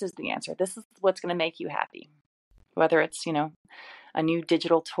you, this is the answer. This is what's going to make you happy. Whether it's, a new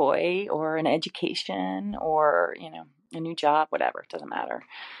digital toy or an education or, a new job, whatever, it doesn't matter.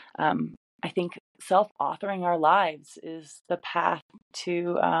 I think self-authoring our lives is the path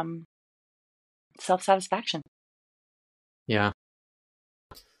to self-satisfaction. Yeah.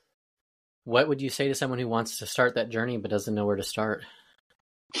 What would you say to someone who wants to start that journey but doesn't know where to start?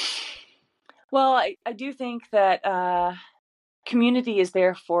 Well, I do think that community is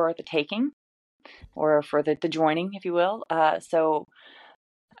there for the taking, or for the joining, if you will. So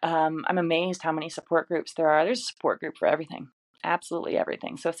I'm amazed how many support groups there are. There's a support group for everything, absolutely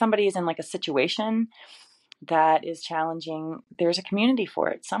everything. So if somebody is in like a situation that is challenging, there's a community for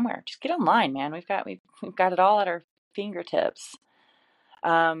it somewhere. Just get online, man. We've got it all at our fingertips.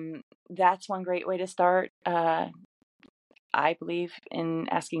 That's one great way to start. I believe in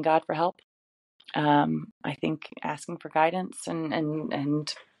asking God for help. I think asking for guidance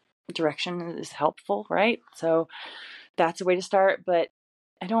and direction is helpful, right? So that's a way to start. But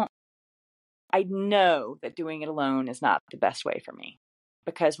I know that doing it alone is not the best way for me,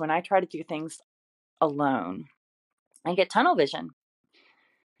 because when I try to do things alone, I get tunnel vision.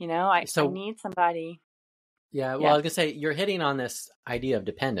 I need somebody. Yeah, well, I Yeah. was going to say, you're hitting on this idea of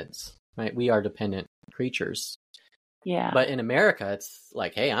dependence, right? We are dependent creatures. Yeah. But in America, it's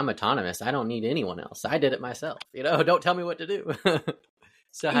like, hey, I'm autonomous. I don't need anyone else. I did it myself. Don't tell me what to do.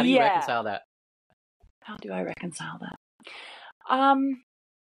 So how do you reconcile that? How do I reconcile that?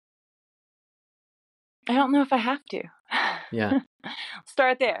 I don't know if I have to. Yeah.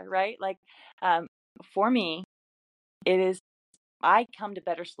 Start there, right? Like, for me, it is, I come to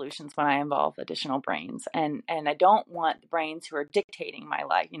better solutions when I involve additional brains, and I don't want the brains who are dictating my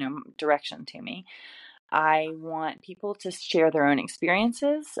life, direction to me. I want people to share their own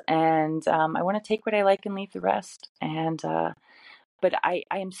experiences, and I want to take what I like and leave the rest. And but I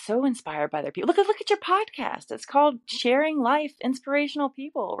am so inspired by their people. Look at your podcast. It's called Sharing Life, Inspirational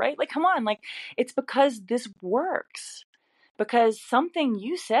People, right? Like, come on, like, it's because this works. Because something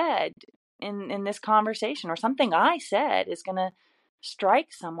you said in this conversation, or something I said, is going to strike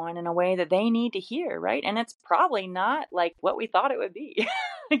someone in a way that they need to hear, right? And it's probably not like what we thought it would be.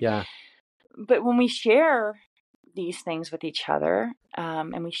 Yeah. But when we share these things with each other,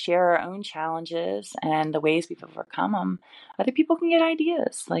 and we share our own challenges and the ways we've overcome them, other people can get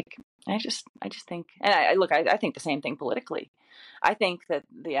ideas. Like, I just think, and I think the same thing politically. I think that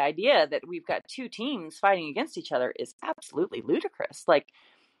the idea that we've got two teams fighting against each other is absolutely ludicrous. Like,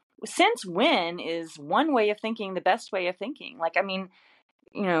 since when is one way of thinking the best way of thinking? Like, I mean,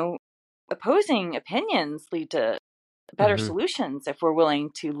 opposing opinions lead to better Hmm. solutions if we're willing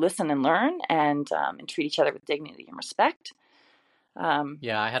to listen and learn, and treat each other with dignity and respect.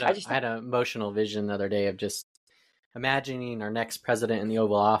 Yeah. I had an emotional vision the other day of just imagining our next president in the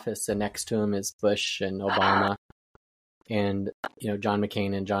Oval Office, and next to him is Bush and Obama, and John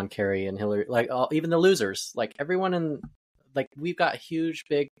McCain and John Kerry and Hillary, like even the losers, like everyone in, like, we've got huge,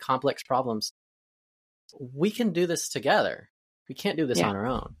 big, complex problems. We can do this together. We can't do this Yeah. on our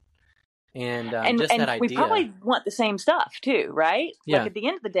own. And And just that idea. we probably want the same stuff too, right? Yeah. Like, at the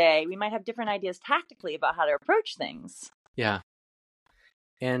end of the day, we might have different ideas tactically about how to approach things. Yeah.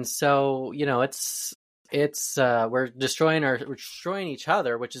 And so, it's we're destroying each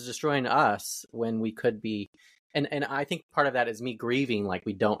other, which is destroying us, when we could be. And I think part of that is me grieving, like,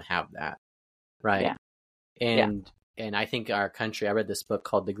 we don't have that. Right. Yeah. And I think our country, I read this book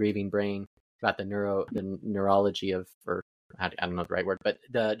called The Grieving Brain, about the neurology of, or I don't know the right word, but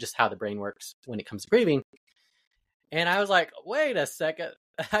just how the brain works when it comes to grieving. And I was like, wait a second.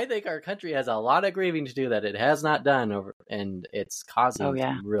 I think our country has a lot of grieving to do that it has not done and it's causing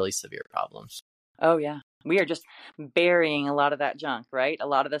some really severe problems. Oh yeah. We are just burying a lot of that junk, right? A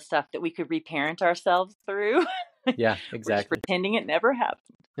lot of the stuff that we could reparent ourselves through. Yeah, exactly. We're just pretending it never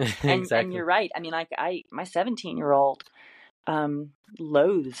happened. Exactly. And you're right. I mean, like, my 17-year-old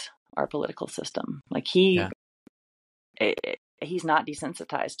loathes our political system. Like, he's not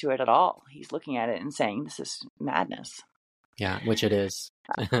desensitized to it at all. He's looking at it and saying, this is madness. Yeah, which it is.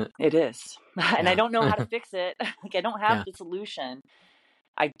 It is. And I don't know how to fix it. Like, I don't have the solution.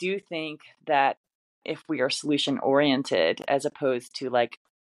 I do think that if we are solution oriented as opposed to like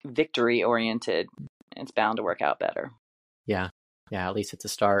victory oriented, it's bound to work out better. Yeah. Yeah. At least it's a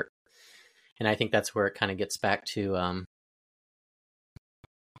start. And I think that's where it kind of gets back to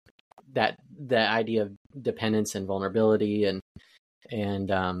that idea of dependence and vulnerability, and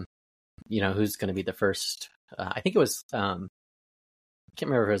who's going to be the first. I think it was I can't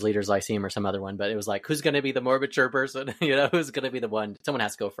remember if it was Leaders Lyceum or some other one, but it was like, who's going to be the more mature person? Who's going to be the one? Someone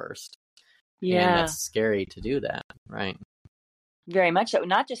has to go first. Yeah, and that's scary to do that, right? Very much so.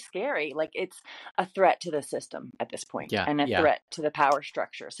 Not just scary, like, it's a threat to the system at this point, and a threat to the power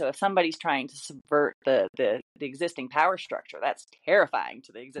structure. So if somebody's trying to subvert the existing power structure, that's terrifying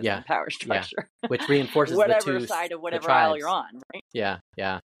to the existing power structure. Which reinforces whatever side of whatever aisle you're on, right? Yeah,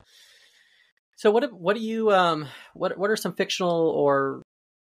 yeah. So what do you what are some fictional or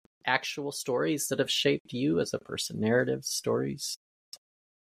actual stories that have shaped you as a person? Narrative stories?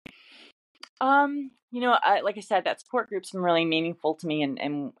 Like I said, that support group's been really meaningful to me,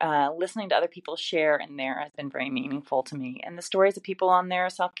 and listening to other people share in there has been very meaningful to me. And the stories of people on their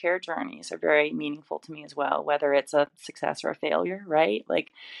self-care journeys are very meaningful to me as well, whether it's a success or a failure, right? Like,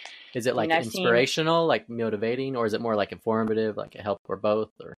 is it like inspirational, like motivating, or is it more like informative, like it helped, or both?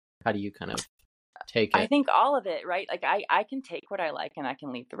 Or how do you kind of take it? I think all of it, right? Like, I can take what I like and I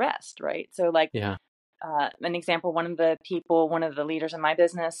can leave the rest, right? So, like, an example, one of the leaders in my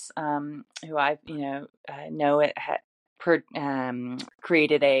business, who I know it had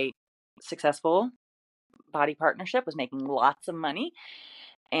created a successful body partnership, was making lots of money,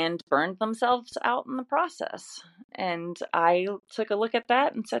 and burned themselves out in the process. And I took a look at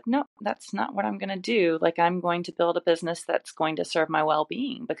that and said, no, that's not what I'm going to do. Like, I'm going to build a business that's going to serve my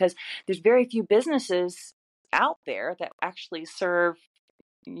well-being, because there's very few businesses out there that actually serve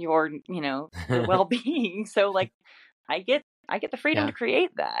your your well-being. So, like, I get the freedom to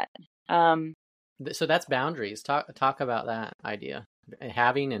create that. So that's boundaries. Talk about that idea,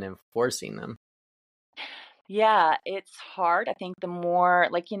 having and enforcing them. Yeah, it's hard. I think the more,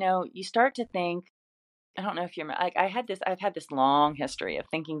 like, you start to think, I don't know if you're like, I've had this long history of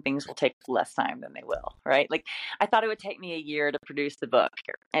thinking things will take less time than they will, right? Like I thought it would take me a year to produce the book.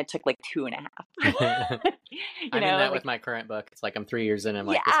 And it took like 2.5. I'm in that with like, my current book. It's like I'm 3 years in. I'm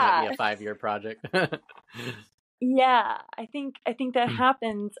like, this might be a yeah, 5-year project. yeah, I think that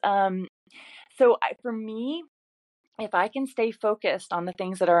happens. So for me, if I can stay focused on the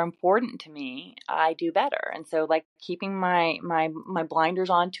things that are important to me, I do better. And so like keeping my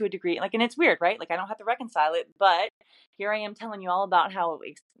blinders on to a degree, like, and it's weird, right? Like I don't have to reconcile it, but here I am telling you all about how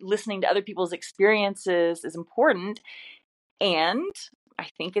listening to other people's experiences is important. And I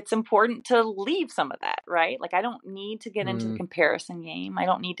think it's important to leave some of that, right? Like I don't need to get into the Mm, comparison game. I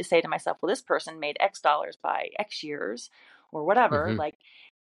don't need to say to myself, well, this person made X dollars by X years or whatever. hmm Like,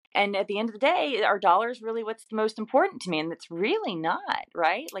 and at the end of the day, are dollars really what's the most important to me? And it's really not,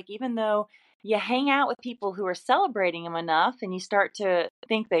 right? Like, even though you hang out with people who are celebrating them enough and you start to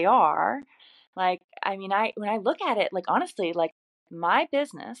think they are, like, I mean, when I look at it, like, honestly, like my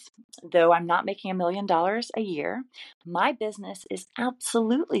business, though I'm not making $1 million a year, my business is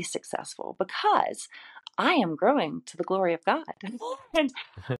absolutely successful because I am growing to the glory of God. And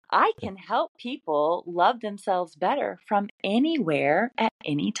I can help people love themselves better from anywhere at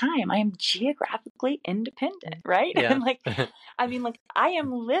any time. I am geographically independent, right? Yeah. And like, I mean, like, I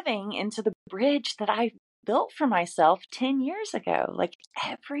am living into the bridge that I built for myself 10 years ago, like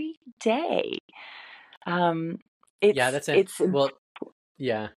every day. Um, Yeah, that's it. Well,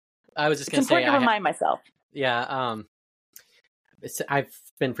 yeah. I was just it's gonna say important to remind myself. yeah, I've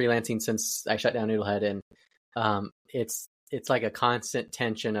been freelancing since I shut down Noodlehead, and it's like a constant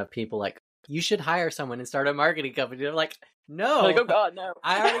tension of people like, you should hire someone and start a marketing company. They're like, Like, no, oh God, no.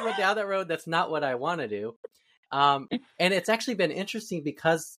 I already went down that road. That's not what I want to do. And it's actually been interesting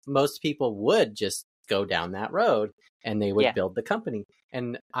because most people would just go down that road and they would Yeah, build the company.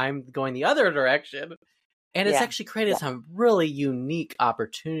 And I'm going the other direction. And it's yeah, actually created yeah, some really unique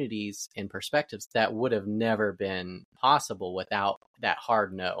opportunities and perspectives that would have never been possible without that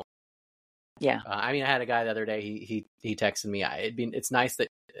hard no. yeah, I mean, I had a guy the other day. He texted me. It's nice that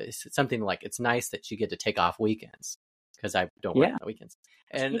something like it's nice that you get to take off weekends because I don't work yeah. on the weekends.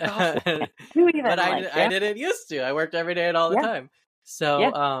 And Take off. Who even but like, I yeah, didn't used to. I worked every day and all the yeah, time. So,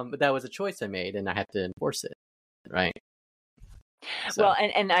 yeah. but that was a choice I made, and I had to enforce it, right? Well, So,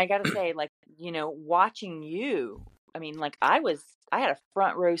 and I gotta say, like, watching you, I mean, like I had a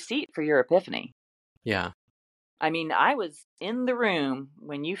front row seat for your epiphany. yeah, I mean, I was in the room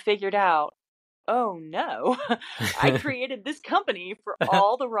when you figured out, oh no, I created this company for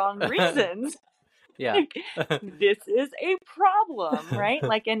all the wrong reasons. yeah, Like, this is a problem, right?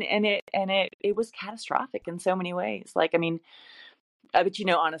 Like, and it was catastrophic in so many ways. Like, I mean, but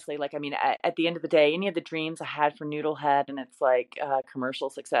honestly, like, I mean, at the end of the day, any of the dreams I had for Noodlehead and it's like commercial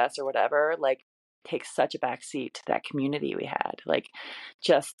success or whatever, like, takes such a backseat to that community we had. Like,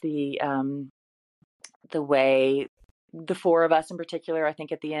 just the way the four of us in particular, I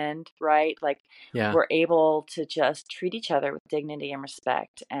think at the end, right? Like, yeah. we're able to just treat each other with dignity and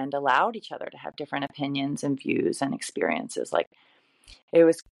respect and allowed each other to have different opinions and views and experiences. Like, it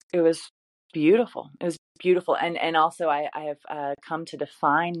was, it was beautiful. It was beautiful. And also I have come to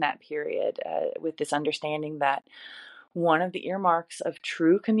define that period with this understanding that one of the earmarks of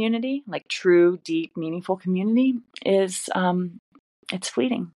true community, like true, deep, meaningful community, is it's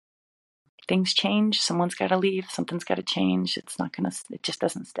fleeting. Things change. Someone's got to leave. Something's got to change. It just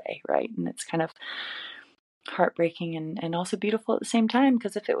doesn't stay, right? And it's kind of heartbreaking and also beautiful at the same time,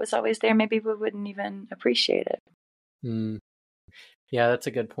 because if it was always there, maybe we wouldn't even appreciate it. Mm. Yeah, that's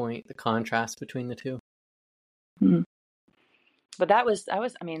a good point. The contrast between the two. Mm. But I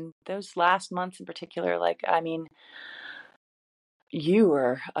mean, those last months in particular, like, I mean, you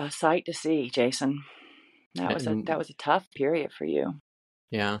were a sight to see, Jason. That was And a tough period for you.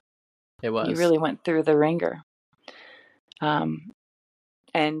 yeah, it You was. really went through the ringer. And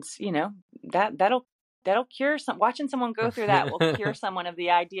that'll cure watching someone go through that will cure someone of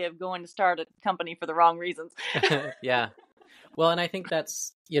the idea of going to start a company for the wrong reasons. Yeah. Well, and I think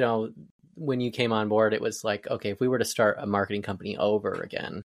that's, when you came on board, it was like, okay, if we were to start a marketing company over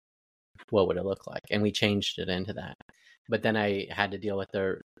again, what would it look like? And we changed it into that. But then I had to deal with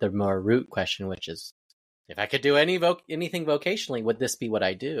the more root question, which is, if I could do anything vocationally, would this be what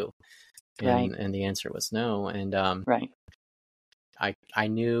I do? Right. And the answer was no. And Right. I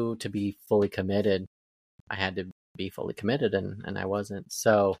knew to be fully committed, I had to be fully committed, and I wasn't.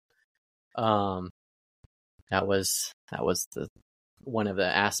 So that was the one of the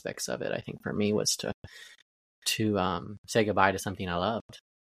aspects of it, I think, for me, was to say goodbye to something I loved.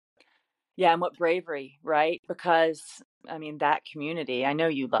 Yeah, and what bravery, right? Because I mean, that community, I know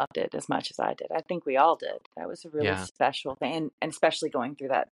you loved it as much as I did. I think we all did. That was a really Yeah. special thing. And especially going through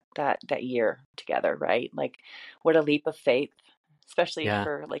that year together, right? Like, what a leap of faith, especially Yeah.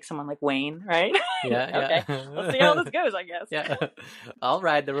 for like someone like Wayne, right? Yeah. Okay, let's see how this goes, I guess. Yeah. I'll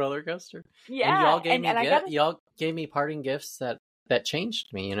ride the roller coaster. And Yeah. And I gotta, y'all gave me parting gifts that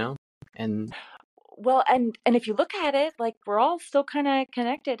changed me, And well, and if you look at it, like, we're all still kind of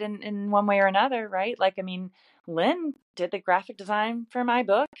connected in one way or another, right? Like, I mean, Lynn did the graphic design for my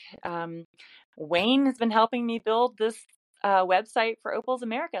book. Wayne has been helping me build this website for Opals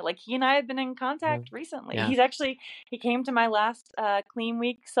America. Like, he and I have been in contact recently. yeah. He came to my last Clean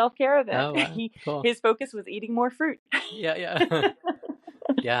Week self-care event. Oh, wow. Cool. His focus was eating more fruit. Yeah.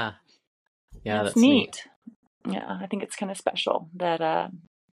 Yeah. Yeah, It's that's neat. neat. Yeah, I think it's kind of special that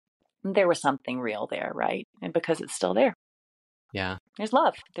there was something real there, right? And because it's still there. Yeah. There's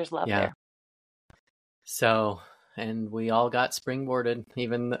love. There's love there. So, and we all got springboarded,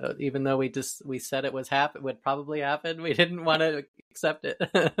 even though we said it would probably happen. We didn't want to accept it.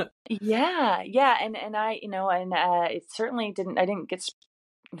 Yeah, and I, it certainly didn't. I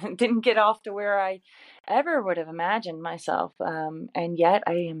didn't get off to where I ever would have imagined myself. And yet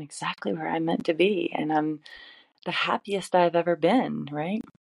I am exactly where I'm meant to be, and I'm the happiest I've ever been. Right?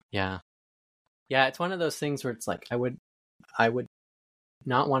 Yeah. It's one of those things where it's like I would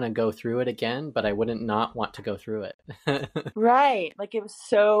not want to go through it again, but I wouldn't not want to go through it. Right. Like, it was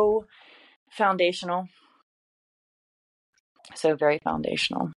so foundational. So very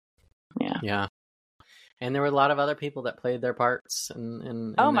foundational. Yeah. Yeah. And there were a lot of other people that played their parts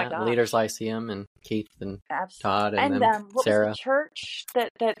in Oh my that. gosh. Leaders Lyceum and Keith and Todd and what Sarah. was the church that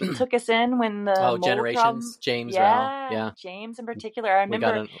took us in when the mold Generations, problem? James Yeah, Rao. Yeah. James in particular. I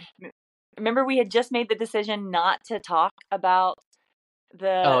remember we had just made the decision not to talk about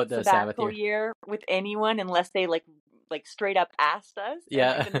the sabbatical year with anyone unless they like straight up asked us.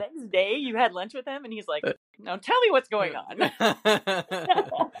 Yeah. And like, the next day you had lunch with him and he's like, "Now tell me what's going on."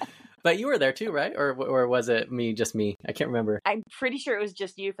 But you were there too, right? Or was it just me? I can't remember. I'm pretty sure it was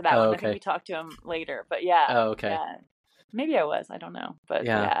just you for that one. Okay. I think we talked to him later, but yeah. Oh, okay. Yeah. Maybe I was. I don't know, but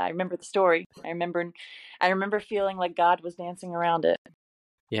yeah, I remember the story. I remember feeling like God was dancing around it.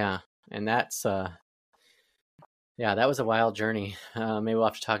 Yeah, and that's that was a wild journey. Maybe we'll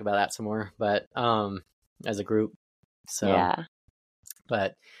have to talk about that some more, but as a group. So yeah.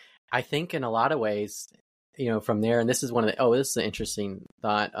 But I think in a lot of ways, from there, and this is this is an interesting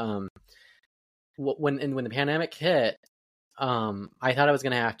thought. When the pandemic hit, I thought I was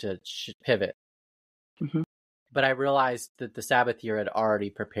going to have to pivot. Mm-hmm. But I realized that the Sabbath year had already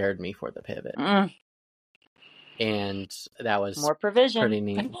prepared me for the pivot. And that was more provision. Pretty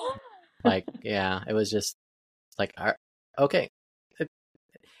neat. Like, it was just like, okay.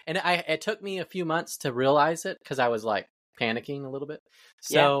 And it took me a few months to realize it because I was like panicking a little bit.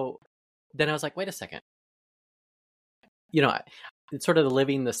 So then I was like, wait a second. It's sort of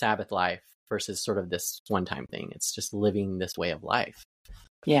living the Sabbath life versus sort of this one-time thing. It's just living this way of life.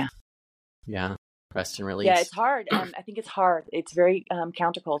 Yeah. Yeah. Rest and release. Yeah, it's hard. I think it's hard. It's very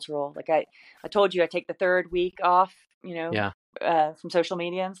countercultural. Like I told you, I take the third week off, from social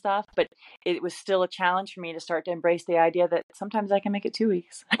media and stuff. But it was still a challenge for me to start to embrace the idea that sometimes I can make it 2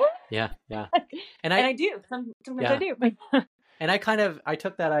 weeks. Yeah. And I do. Sometimes I do. And I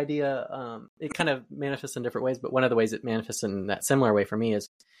took that idea. It kind of manifests in different ways, but one of the ways it manifests in that similar way for me is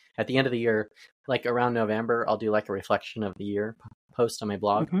at the end of the year, like around November, I'll do like a reflection of the year post on my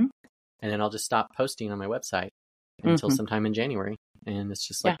blog. Mm-hmm. And then I'll just stop posting on my website until sometime in January. And it's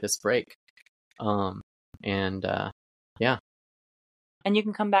just like this break. And you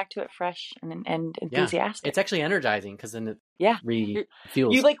can come back to it fresh and enthusiastic. It's actually energizing because then it refuels.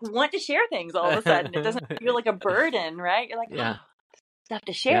 You like want to share things all of a sudden. It doesn't feel like a burden, right? You're like, stuff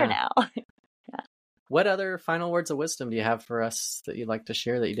to share now. What other final words of wisdom do you have for us that you'd like to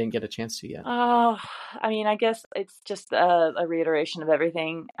share that you didn't get a chance to yet? Oh, I mean, I guess it's just a reiteration of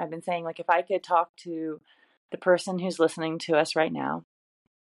everything I've been saying. Like, if I could talk to the person who's listening to us right now,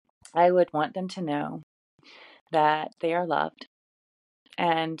 I would want them to know that they are loved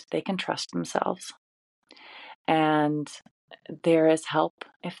and they can trust themselves. And there is help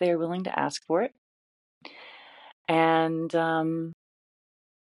if they're willing to ask for it. And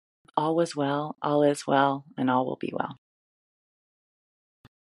all is well, and all will be well.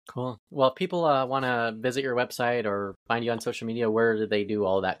 Cool. Well, if people want to visit your website or find you on social media, where do they do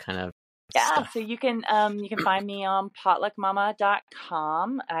all that kind of stuff? So you can find me on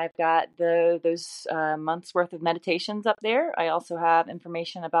potluckmama.com. I've got those months worth of meditations up there. I also have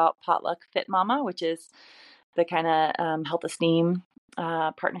information about Potluck Fit Mama, which is the kind of health esteem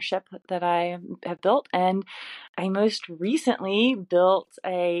partnership that I have built. And I most recently built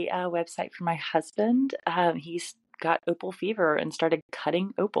a website for my husband. He's got opal fever and started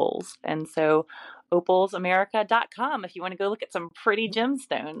cutting opals. And so opalsamerica.com if you want to go look at some pretty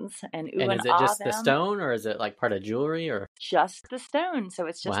gemstones and ooh And and is it ah just the them. stone, or is it like part of jewelry, or? Just the stone. So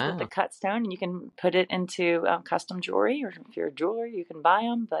it's just the Wow. cut stone, and you can put it into custom jewelry, or if you're a jeweler, you can buy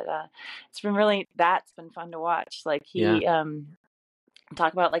them. But that's been fun to watch. Like Yeah. he,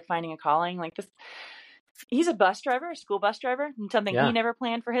 talk about like finding a calling like this. He's a bus driver, a school bus driver, and something he Yeah. never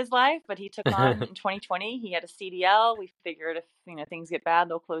planned for his life, but he took on in 2020. He had a CDL. We figured if things get bad,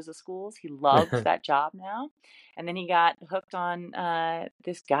 they'll close the schools. He loves that job now. And then he got hooked on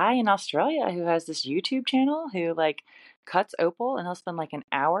this guy in Australia who has this YouTube channel who like cuts opal, and he'll spend like an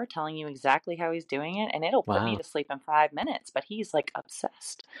hour telling you exactly how he's doing it, and it'll put me Wow. to sleep in 5 minutes. But he's like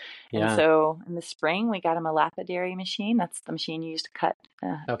obsessed. And Yeah. so in the spring, we got him a lapidary machine. That's the machine used to cut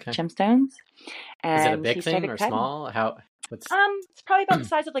Okay. gemstones. Is it a And he big thing started or cutting. small? What's It's probably about the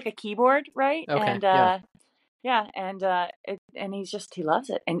size of like a keyboard, right? okay. And Yeah. yeah, and he loves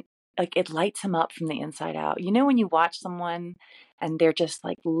it, and like it lights him up from the inside out. You know when you watch someone and they're just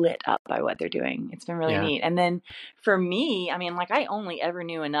like lit up by what they're doing. It's been really Yeah. neat. And then for me, I mean, like I only ever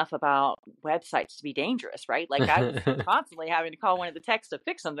knew enough about websites to be dangerous, right? Like I was constantly having to call one of the techs to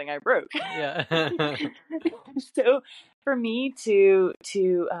fix something I broke. Yeah. So for me to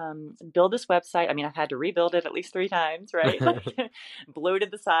build this website, I mean, I've had to rebuild it at least 3 times, right? Like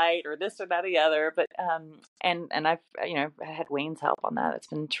bloated the site or this or that or the other. But and I've had Wayne's help on that. It's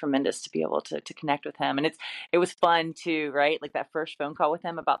been tremendous to be able to connect with him, and it was fun too, right? Like that first phone call with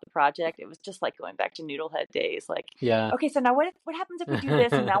him about the project, it was just like going back to Noodlehead days. Like, Yeah. okay, so now what happens if we do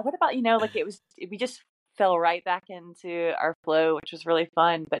this, and now what about like we just fell right back into our flow, which was really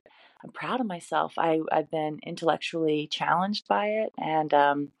fun. But I'm proud of myself. I've been intellectually challenged by it,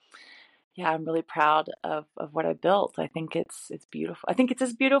 and yeah, I'm really proud of what I built. I think it's beautiful. I think it's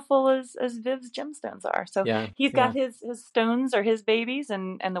as beautiful as Viv's gemstones are. So Yeah. he's Yeah. got his stones are his babies,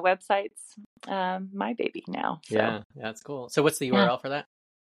 and the website's my baby now. So Yeah. That's cool. So what's the yeah, URL for that?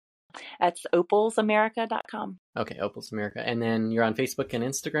 that's opalsamerica.com. Okay, Opals America. And then you're on Facebook and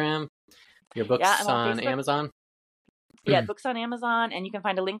Instagram. Your Yeah, book's I'm on on Facebook. Amazon. Yeah, book's on Amazon, and you can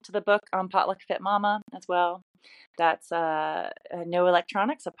find a link to the book on Potluck Fit Mama as well. That's No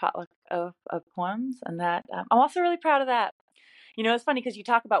Electronics, a potluck of poems, and that I'm also really proud of that. It's funny because you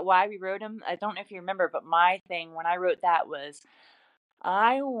talk about why we wrote them. I don't know if you remember, but my thing when I wrote that was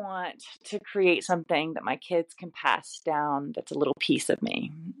I want to create something that my kids can pass down that's a little piece of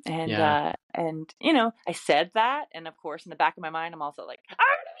me. And Yeah. I said that, and of course in the back of my mind I'm also like, I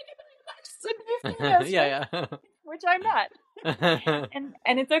want to be famous, right? Yeah. Which I'm not. Yeah.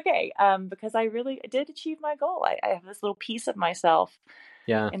 And it's okay, because I really did achieve my goal. I have this little piece of myself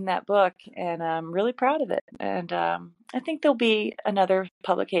Yeah. in that book, and I'm really proud of it. And I think there'll be another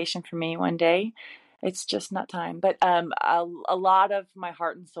publication for me one day. It's just not time. But a lot of my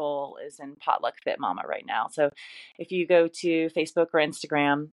heart and soul is in Potluck Fit Mama right now. So if you go to Facebook or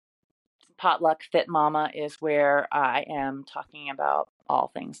Instagram, Potluck Fit Mama is where I am talking about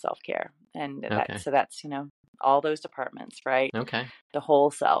all things self-care. And Okay. that's all those departments, right? Okay. The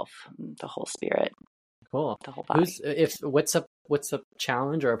whole self, the whole spirit, Cool. the whole body. What's a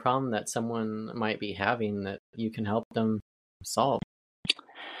challenge or a problem that someone might be having that you can help them solve?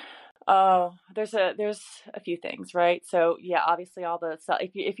 Oh, there's a few things, right? So yeah, obviously all the self,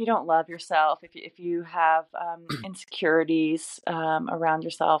 if you don't love yourself, if you have insecurities around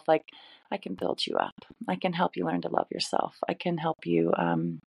yourself, like I can build you up. I can help you learn to love yourself. I can help you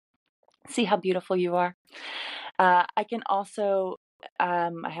see how beautiful you are. I can also I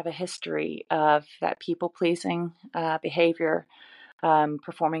have a history of that people pleasing behavior,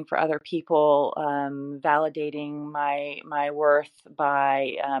 performing for other people, validating my worth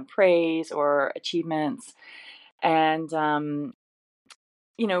by praise or achievements, and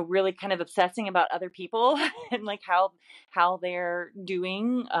really kind of obsessing about other people and like how they're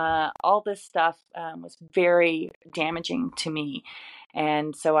doing. All this stuff was very damaging to me,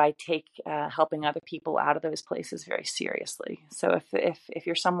 and so I take helping other people out of those places very seriously. So if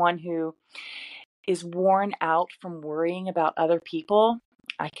you're someone who is worn out from worrying about other people,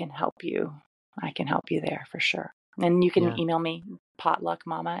 I can help you. I can help you there for sure. And you can Yeah. email me,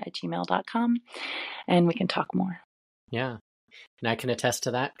 potluckmama@gmail.com, and we can talk more. Yeah. And I can attest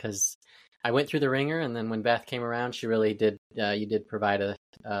to that because I went through the ringer, and then when Beth came around, she really did. You did provide a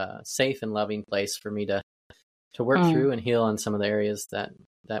safe and loving place for me to work through and heal on some of the areas that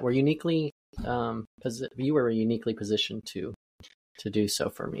were uniquely you were uniquely positioned to do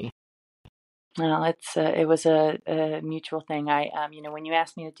so for me. Well, it was a mutual thing. When you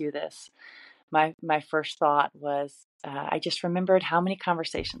asked me to do this, my first thought was, I just remembered how many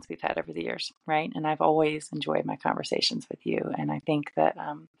conversations we've had over the years, right? And I've always enjoyed my conversations with you, and I think that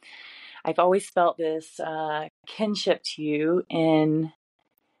I've always felt this kinship to you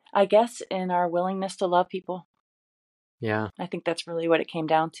I guess, in our willingness to love people. Yeah. I think that's really what it came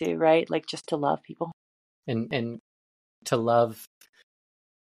down to, right? Like just to love people. And to love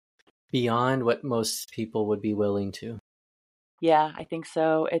beyond what most people would be willing to. Yeah, I think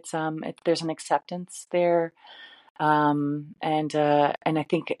so. There's an acceptance there. And I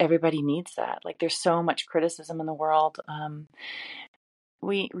think everybody needs that. Like there's so much criticism in the world.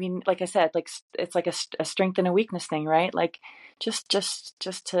 We like I said, like it's like a strength and a weakness thing, right? Like just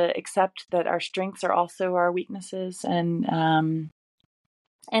to accept that our strengths are also our weaknesses, and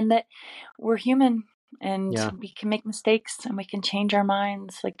that we're human and Yeah. we can make mistakes and we can change our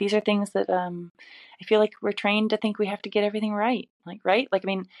minds. Like these are things that I feel like we're trained to think we have to get everything right. Like, right? Like, I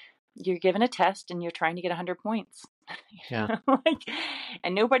mean, you're given a test and you're trying to get 100 points. Yeah. Like,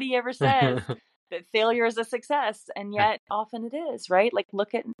 and nobody ever says that failure is a success, and yet often it is, right? Like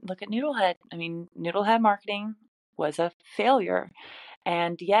look at Noodlehead. I mean, Noodlehead marketing was a failure,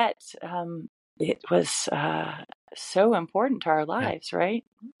 and yet it was so important to our lives, right?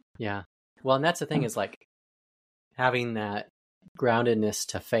 Yeah. Well, and that's the thing is like having that groundedness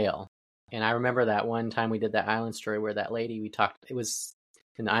to fail. And I remember that one time we did that island story where that lady it was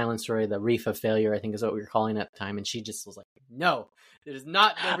an island story, the reef of failure, I think is what we were calling it at the time. And she just was like, no, it is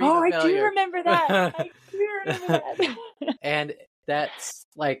not the reef of failure. I do remember that. I do remember that. And that's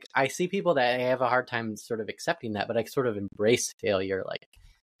like, I see people that have a hard time sort of accepting that, but I sort of embrace failure, like,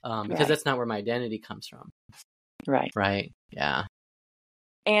 because that's not where my identity comes from. Right. Right. Yeah.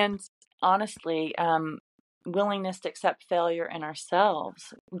 And honestly, willingness to accept failure in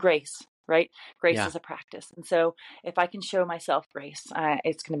ourselves, grace, right? Grace is a practice. And so if I can show myself grace,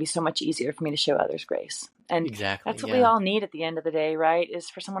 it's going to be so much easier for me to show others grace. And that's what we all need at the end of the day, right? Is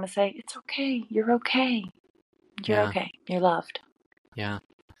for someone to say, it's okay. You're okay. You're okay. You're loved. Yeah.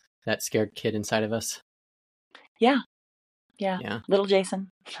 That scared kid inside of us. Yeah. Little Jason.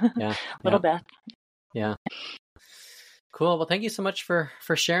 Yeah. Little Beth. Yeah. Cool. Well, thank you so much for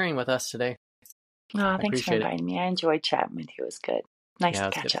sharing with us today. Oh, thanks for inviting me. I enjoyed chatting with you. It was good. Nice to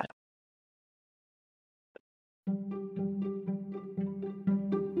catch up.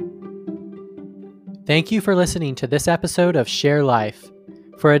 Thank you for listening to this episode of Share Life.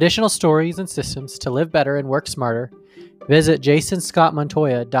 For additional stories and systems to live better and work smarter, visit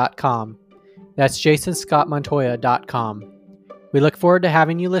jasonscottmontoya.com. That's jasonscottmontoya.com. We look forward to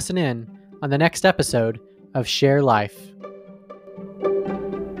having you listen in on the next episode of Share Life.